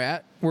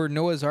Ararat, where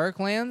Noah's Ark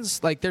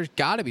lands, like there's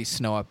got to be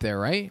snow up there,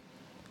 right?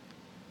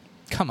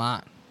 Come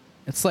on.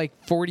 It's like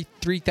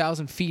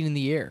 43,000 feet in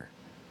the air.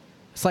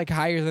 It's like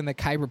higher than the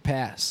Khyber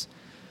Pass.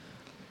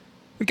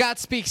 God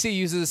Speaks, he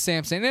uses a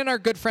Samsung. And our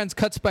good friends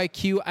Cuts by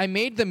Q. I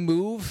made the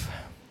move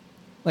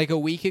like a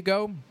week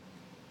ago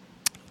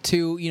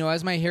to,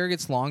 as my hair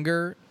gets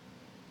longer,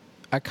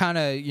 I kind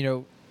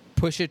of,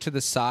 push it to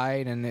the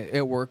side and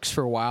it works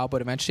for a while, but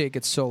eventually it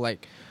gets so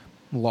like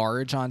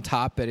large on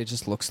top that it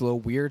just looks a little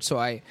weird. So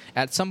at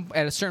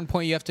a certain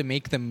point you have to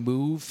make the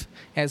move,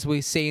 as we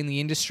say in the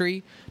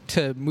industry,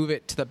 to move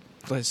it to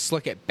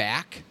slick it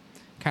back,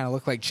 kind of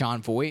look like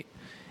John Voight.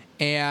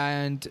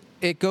 And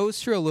it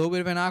goes through a little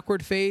bit of an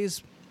awkward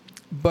phase,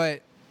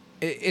 but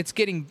it's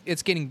getting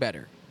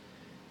better.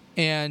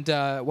 And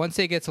once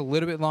it gets a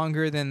little bit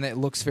longer, then it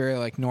looks very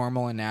like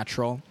normal and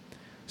natural.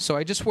 So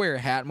I just wear a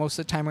hat most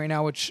of the time right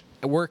now, which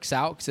works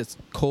out because it's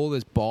cold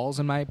as balls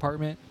in my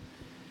apartment.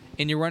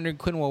 And you're wondering,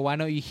 Quinn, well, why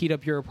don't you heat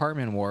up your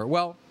apartment more?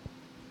 Well,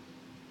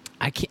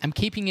 I'm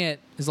keeping it,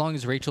 as long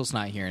as Rachel's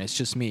not here and it's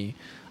just me,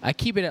 I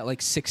keep it at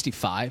like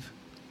 65.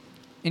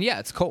 And yeah,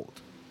 it's cold.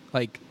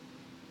 Like,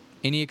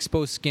 any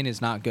exposed skin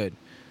is not good.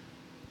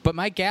 But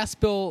my gas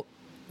bill,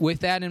 with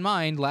that in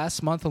mind,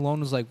 last month alone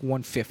was like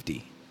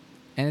 $150.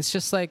 And it's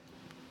just like,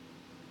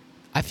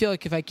 I feel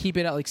like if I keep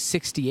it at like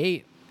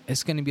 68,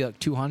 it's going to be like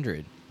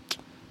 $200.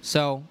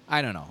 So,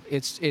 I don't know.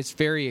 It's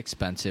very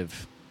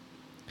expensive.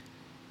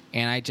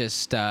 And I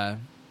just,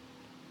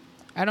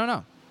 I don't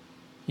know.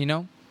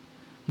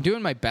 I'm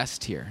doing my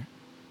best here.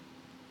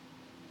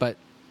 But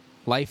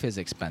life is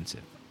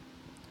expensive.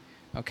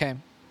 Okay.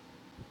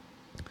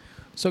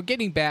 So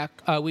getting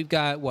back, we've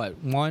got,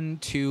 1,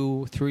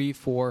 2, 3,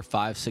 4,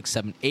 5, 6,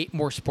 7, 8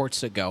 more sports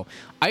to go.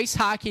 Ice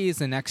hockey is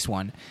the next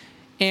one.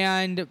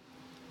 And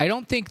I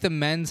don't think the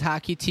men's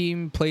hockey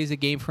team plays a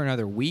game for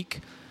another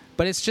week.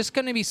 But it's just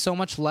going to be so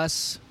much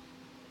less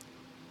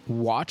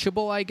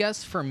watchable, I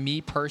guess, for me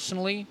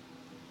personally.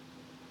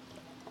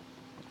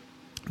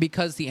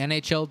 Because the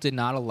NHL did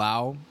not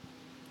allow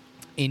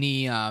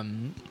any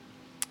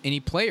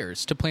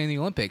players to play in the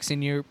Olympics.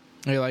 And you're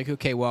like,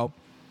 okay, well,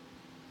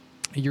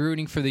 you're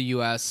rooting for the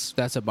U.S.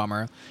 That's a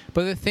bummer.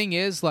 But the thing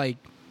is, like,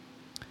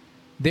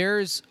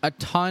 there's a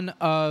ton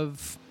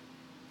of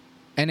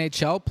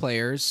NHL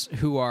players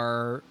who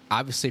are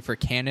obviously for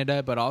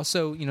Canada, but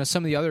also,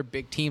 some of the other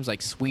big teams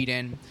like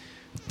Sweden,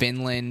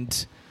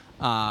 Finland,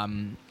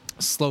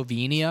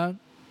 Slovenia.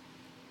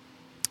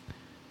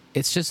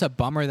 It's just a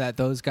bummer that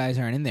those guys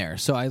aren't in there.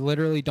 So I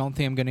literally don't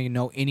think I'm going to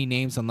know any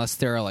names unless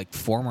there are like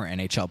former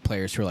NHL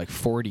players who are like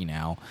 40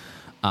 now.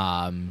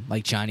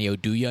 Like Johnny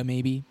Oduya,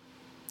 maybe.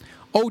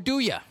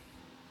 Oduya.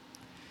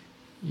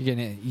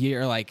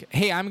 You're like,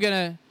 hey, I'm going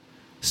to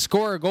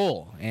score a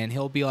goal. And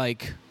he'll be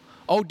like,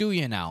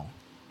 Oduya now.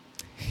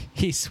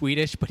 He's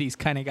Swedish, but he's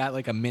kind of got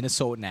like a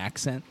Minnesotan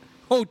accent.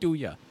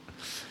 Oduya.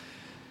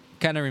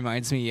 Kind of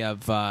reminds me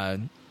of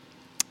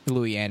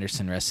Louis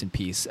Anderson, rest in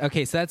peace.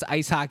 Okay, so that's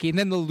ice hockey. And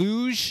then the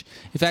luge.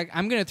 In fact,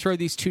 I'm going to throw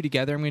these two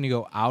together. I'm going to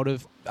go out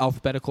of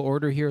alphabetical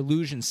order here.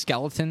 Luge and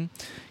skeleton.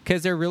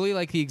 Because they're really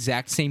like the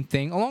exact same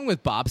thing. Along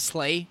with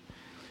bobsleigh.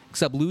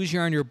 Except luge,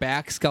 you're on your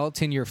back.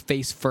 Skeleton, you're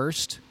face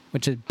first.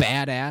 Which is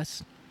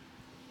badass.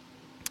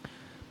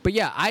 But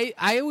yeah,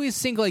 I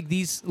always think like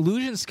these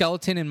luge and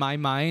skeleton in my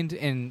mind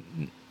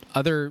and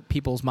other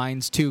people's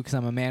minds too, because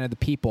I'm a man of the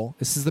people.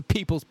 This is the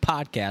People's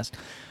Podcast.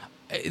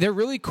 They're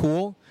really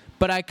cool,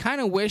 but I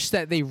kind of wish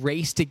that they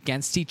raced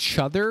against each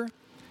other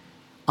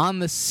on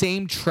the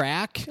same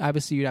track.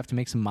 Obviously, you'd have to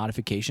make some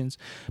modifications.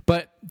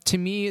 But to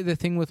me, the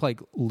thing with like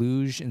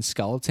luge and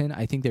skeleton,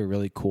 I think they're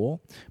really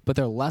cool, but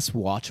they're less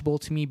watchable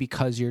to me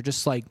because you're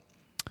just like,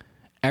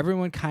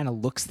 everyone kind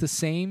of looks the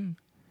same.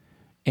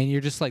 And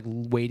you're just like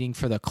waiting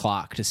for the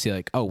clock to see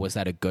like, oh, was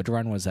that a good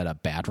run? Was that a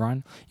bad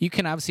run? You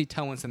can obviously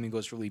tell when something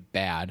goes really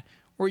bad,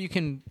 or you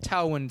can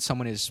tell when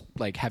someone is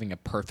like having a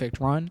perfect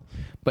run.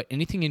 But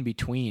anything in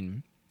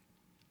between,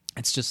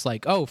 it's just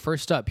like, oh,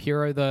 first up,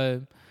 here are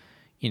the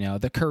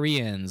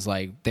Koreans.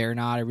 Like, they're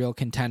not a real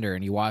contender.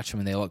 And you watch them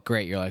and they look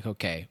great. You're like,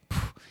 okay,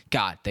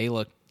 God, they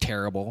look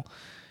terrible.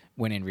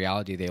 When in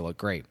reality, they look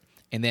great.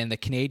 And then the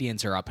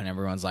Canadians are up and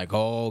everyone's like,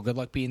 oh, good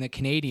luck being the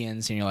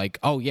Canadians. And you're like,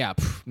 oh, yeah,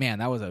 man,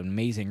 that was an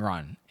amazing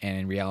run. And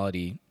in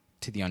reality,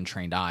 to the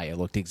untrained eye, it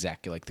looked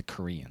exactly like the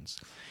Koreans.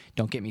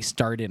 Don't get me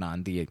started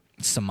on the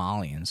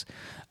Somalians.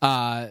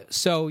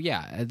 So,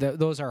 yeah,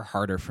 those are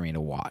harder for me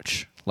to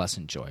watch, less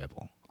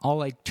enjoyable. I'll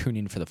like tune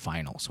in for the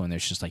finals when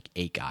there's just like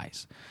 8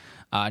 guys.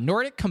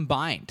 Nordic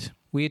combined.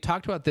 We had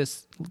talked about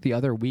this the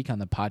other week on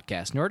the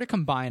podcast. Nordic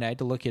combined, I had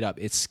to look it up.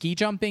 It's ski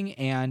jumping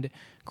and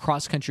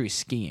cross-country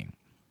skiing.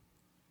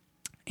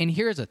 And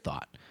here's a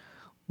thought.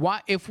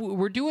 Why, if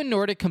we're doing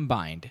Nordic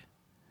combined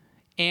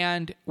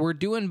and we're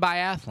doing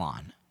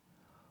biathlon,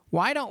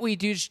 why don't we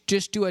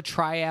just do a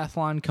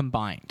triathlon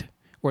combined?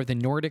 Or the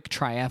Nordic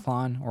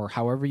triathlon, or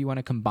however you want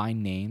to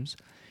combine names.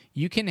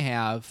 You can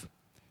have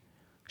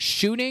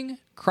shooting,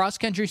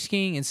 cross-country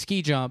skiing, and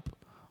ski jump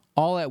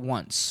all at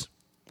once.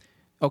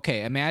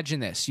 Okay, imagine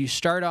this. You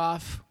start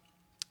off,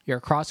 you're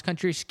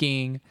cross-country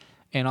skiing,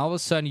 and all of a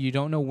sudden you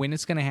don't know when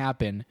it's going to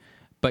happen,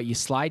 but you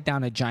slide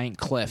down a giant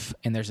cliff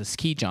and there's a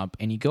ski jump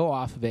and you go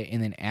off of it.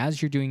 And then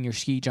as you're doing your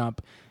ski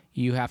jump,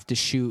 you have to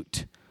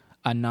shoot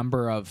a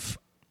number of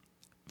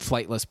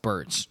flightless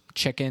birds,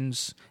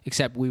 chickens,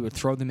 except we would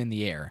throw them in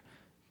the air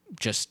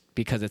just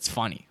because it's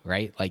funny,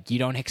 right? Like you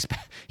don't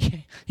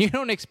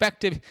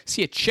expect to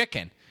see a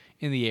chicken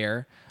in the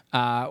air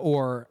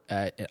or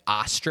an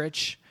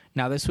ostrich.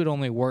 Now this would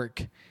only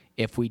work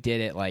if we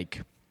did it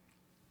like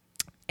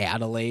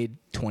Adelaide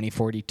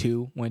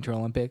 2042 Winter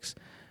Olympics.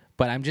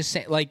 But I'm just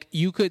saying, like,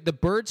 the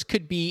birds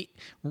could be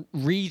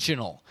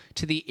regional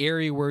to the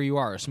area where you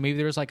are. So maybe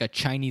there's like a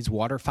Chinese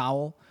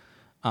waterfowl,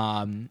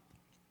 FAO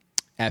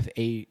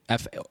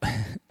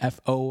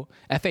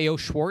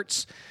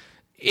Schwartz.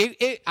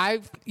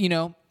 That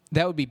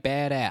would be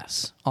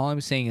badass. All I'm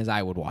saying is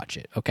I would watch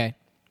it. Okay,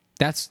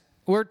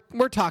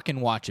 we're talking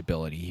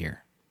watchability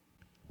here.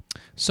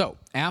 So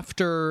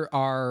after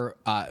our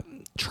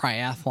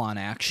triathlon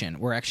action,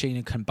 we're actually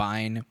going to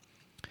combine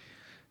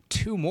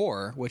 2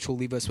 more, which will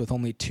leave us with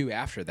only 2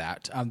 after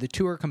that. The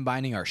 2 are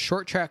combining our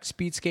short track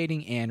speed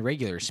skating and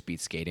regular speed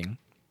skating.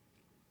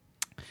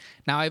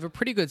 Now, I have a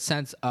pretty good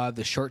sense of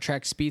the short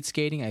track speed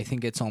skating. I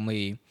think it's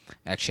only...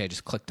 Actually, I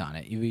just clicked on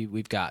it.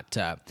 We've got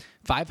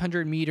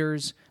 500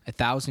 meters,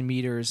 1,000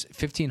 meters,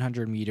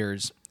 1,500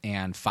 meters,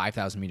 and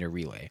 5,000 meter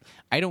relay.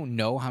 I don't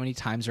know how many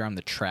times they're on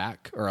the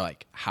track or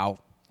like how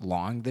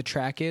long the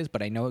track is,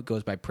 but I know it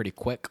goes by pretty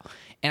quick.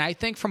 And I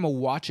think from a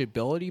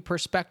watchability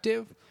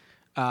perspective,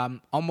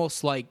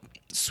 almost like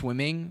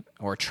swimming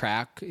or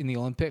track in the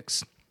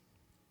Olympics,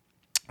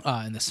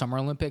 in the Summer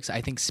Olympics,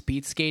 I think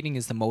speed skating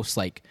is the most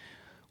like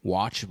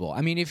watchable.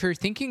 I mean, if you're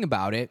thinking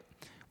about it,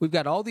 we've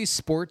got all these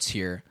sports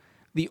here.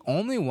 The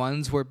only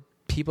ones where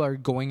people are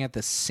going at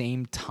the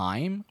same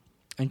time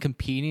and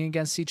competing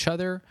against each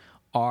other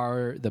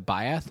are the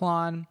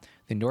biathlon,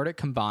 the Nordic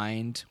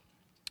combined,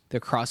 the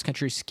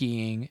cross-country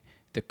skiing,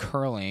 the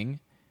curling,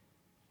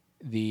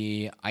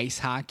 the ice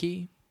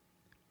hockey,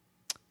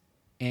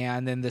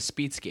 and then the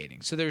speed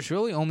skating. So there's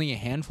really only a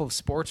handful of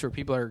sports where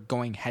people are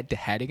going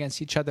head-to-head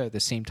against each other at the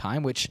same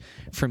time, which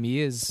for me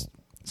is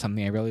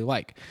something I really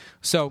like.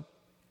 So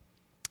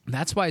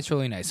that's why it's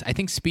really nice. I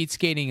think speed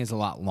skating is a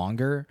lot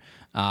longer,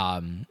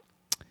 but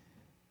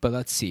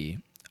let's see.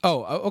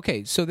 Oh,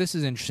 okay. So this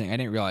is interesting. I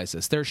didn't realize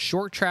this. There's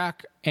short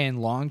track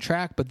and long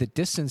track, but the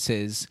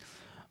distances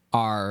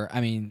are,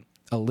 I mean,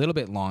 a little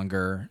bit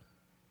longer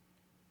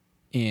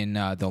in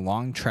the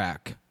long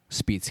track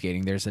speed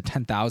skating. There's a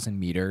 10,000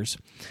 meters,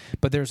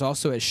 but there's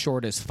also as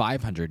short as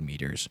 500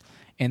 meters.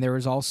 And there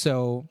was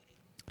also,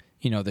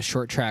 the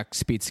short track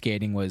speed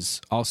skating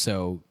was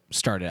also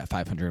started at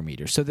 500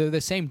 meters. So they're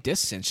the same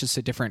distance, just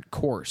a different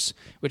course,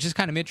 which is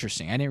kind of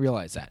interesting. I didn't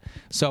realize that.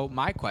 So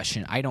my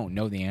question, I don't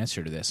know the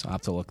answer to this. I'll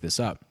have to look this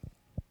up,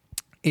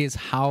 is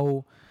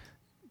how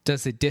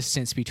does the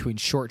distance between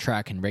short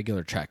track and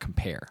regular track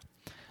compare?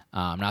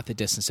 Not the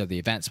distance of the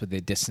events, but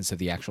the distance of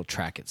the actual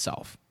track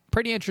itself.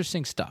 Pretty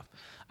interesting stuff.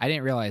 I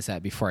didn't realize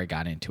that before I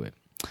got into it.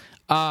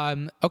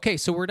 Okay,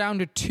 so we're down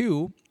to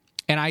 2.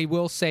 And I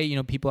will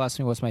say, people ask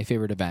me what's my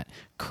favorite event.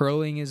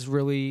 Curling is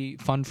really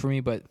fun for me,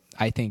 but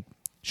I think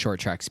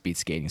short track speed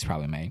skating is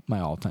probably my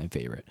all-time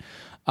favorite.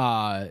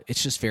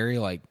 It's just very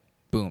like,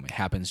 boom, it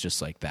happens just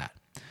like that.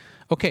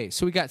 Okay,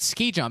 so we got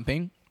ski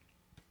jumping.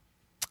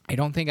 I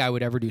don't think I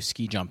would ever do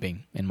ski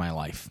jumping in my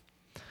life.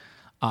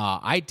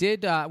 I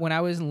did when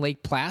I was in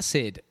Lake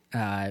Placid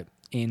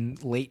in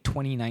late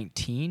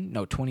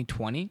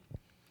 2020.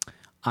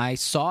 I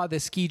saw the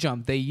ski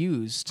jump they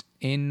used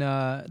in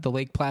the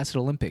Lake Placid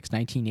Olympics,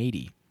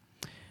 1980,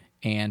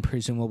 and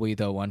presumably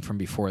the one from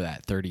before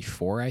that,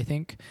 34, I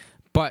think.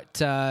 But,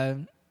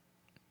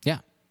 yeah,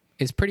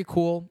 it's pretty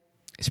cool.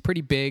 It's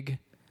pretty big.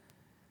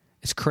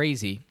 It's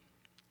crazy.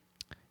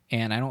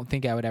 And I don't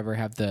think I would ever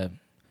have the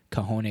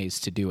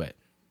cojones to do it.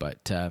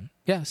 But,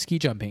 yeah, ski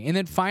jumping. And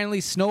then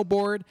finally,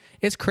 snowboard.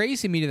 It's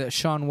crazy to me that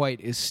Shaun White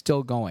is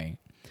still going.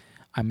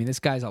 I mean, this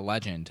guy's a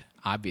legend,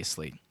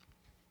 obviously.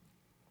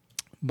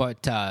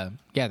 But,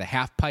 yeah, the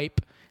half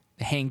pipe,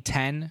 the hang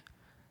 10,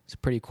 it's a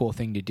pretty cool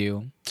thing to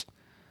do.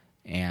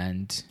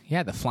 And,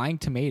 yeah, the flying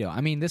tomato.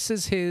 I mean, this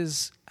is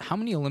his, how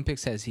many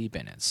Olympics has he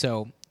been in?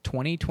 So,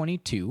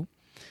 2022,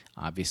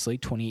 obviously,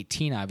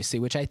 2018, obviously,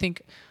 which I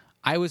think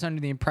I was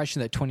under the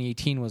impression that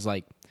 2018 was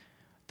like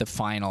the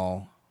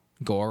final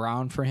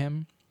go-around for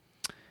him.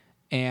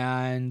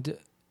 And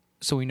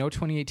so we know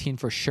 2018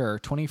 for sure,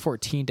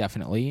 2014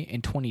 definitely,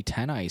 and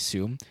 2010, I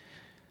assume.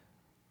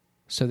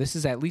 So this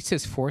is at least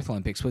his 4th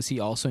Olympics. Was he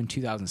also in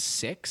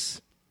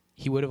 2006?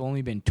 He would have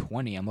only been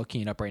 20. I'm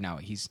looking it up right now.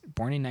 He's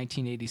born in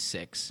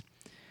 1986.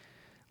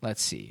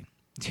 Let's see.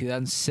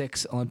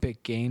 2006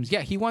 Olympic Games.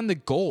 Yeah, he won the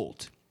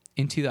gold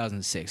in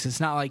 2006. It's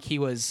not like he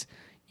was,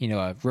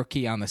 a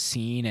rookie on the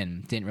scene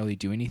and didn't really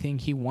do anything.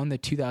 He won the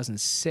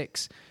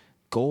 2006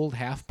 gold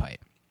halfpipe.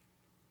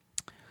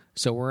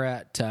 So we're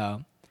at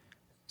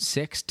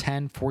 6,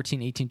 10,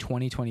 14, 18,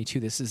 20, 22.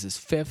 This is his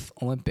 5th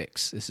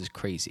Olympics. This is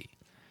crazy.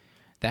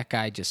 That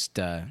guy just,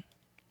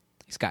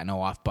 he's got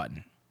no off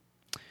button.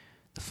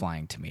 The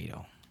flying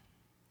tomato.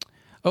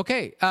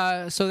 Okay,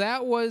 so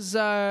that was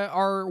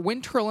our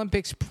Winter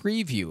Olympics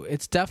preview.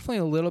 It's definitely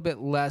a little bit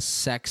less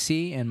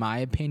sexy, in my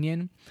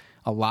opinion.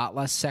 A lot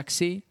less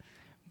sexy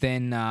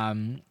than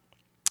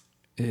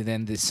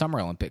the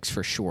Summer Olympics,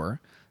 for sure.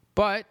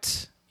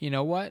 But, you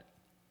know what?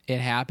 It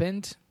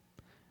happened.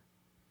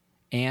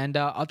 And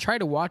I'll try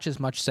to watch as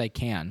much as I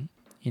can.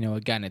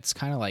 Again, it's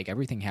kind of like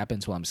everything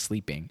happens while I'm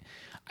sleeping.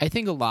 I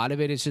think a lot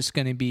of it is just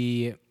going to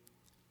be,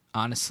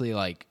 honestly,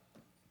 like,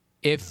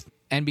 if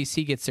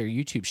NBC gets their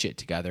YouTube shit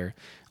together,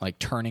 like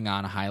turning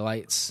on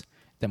highlights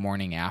the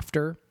morning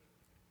after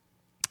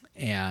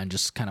and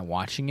just kind of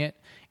watching it.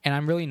 And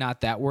I'm really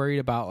not that worried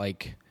about,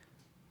 like,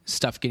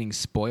 stuff getting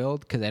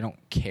spoiled because I don't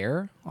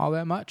care all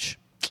that much.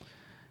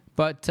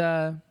 But,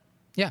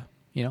 yeah,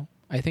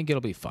 I think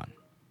it'll be fun.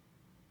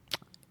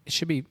 It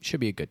should be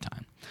a good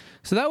time.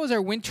 So that was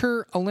our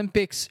Winter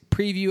Olympics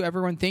preview.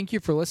 Everyone, thank you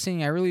for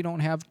listening. I really don't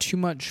have too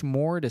much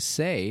more to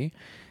say.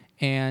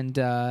 And,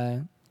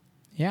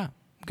 yeah,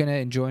 I'm going to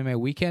enjoy my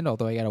weekend,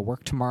 although I got to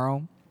work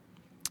tomorrow.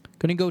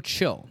 Going to go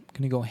chill.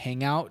 Going to go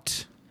hang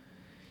out,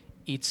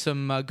 eat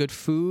some good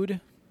food,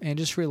 and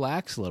just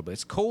relax a little bit.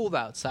 It's cold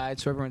outside,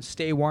 so everyone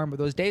stay warm, but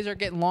those days are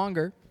getting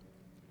longer.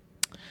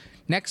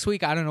 Next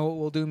week, I don't know what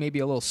we'll do. Maybe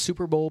a little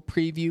Super Bowl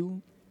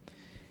preview.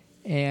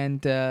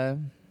 And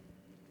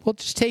we'll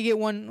just take it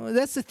one.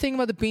 That's the thing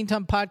about the Bean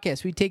Tom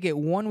podcast. We take it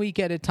 1 week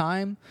at a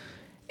time.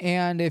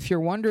 And if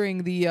you're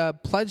wondering, the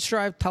Pledge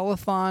Drive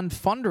Telethon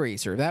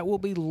fundraiser, that will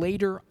be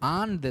later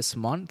on this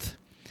month.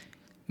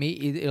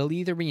 It'll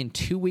either be in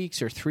 2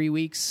 weeks or 3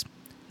 weeks.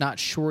 Not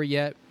sure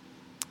yet.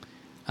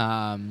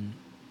 Yeah,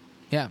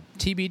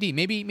 TBD.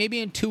 Maybe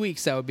in 2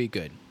 weeks that would be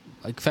good.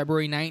 Like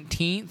February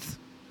 19th.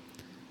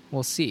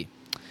 We'll see.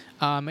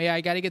 Yeah,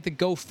 I got to get the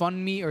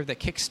GoFundMe or the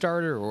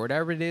Kickstarter or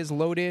whatever it is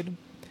loaded.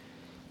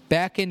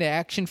 Back into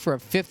action for a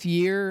 5th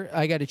year.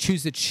 I got to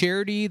choose the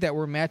charity that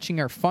we're matching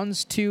our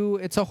funds to.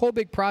 It's a whole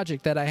big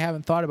project that I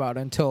haven't thought about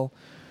until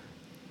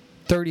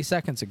 30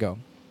 seconds ago.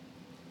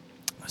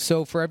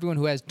 So for everyone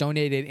who has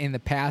donated in the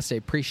past, I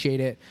appreciate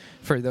it.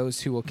 For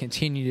those who will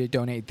continue to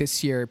donate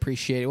this year, I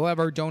appreciate it. We'll have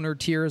our donor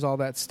tiers, all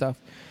that stuff.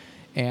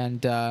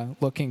 And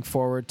looking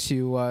forward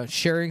to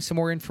sharing some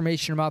more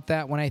information about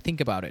that when I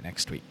think about it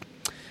next week.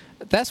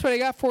 That's what I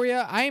got for you.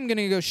 I am going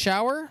to go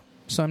shower,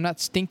 so I'm not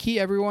stinky.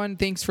 Everyone,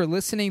 thanks for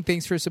listening.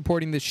 Thanks for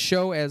supporting the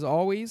show, as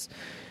always.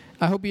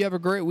 I hope you have a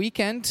great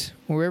weekend,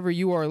 wherever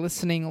you are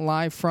listening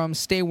live from.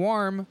 Stay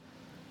warm.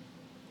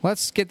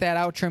 Let's get that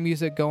outro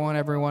music going,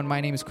 everyone.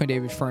 My name is Quinn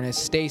David Furness.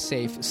 Stay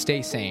safe.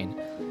 Stay sane.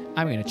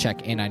 I'm going to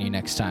check in on you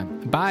next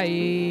time.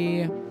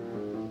 Bye.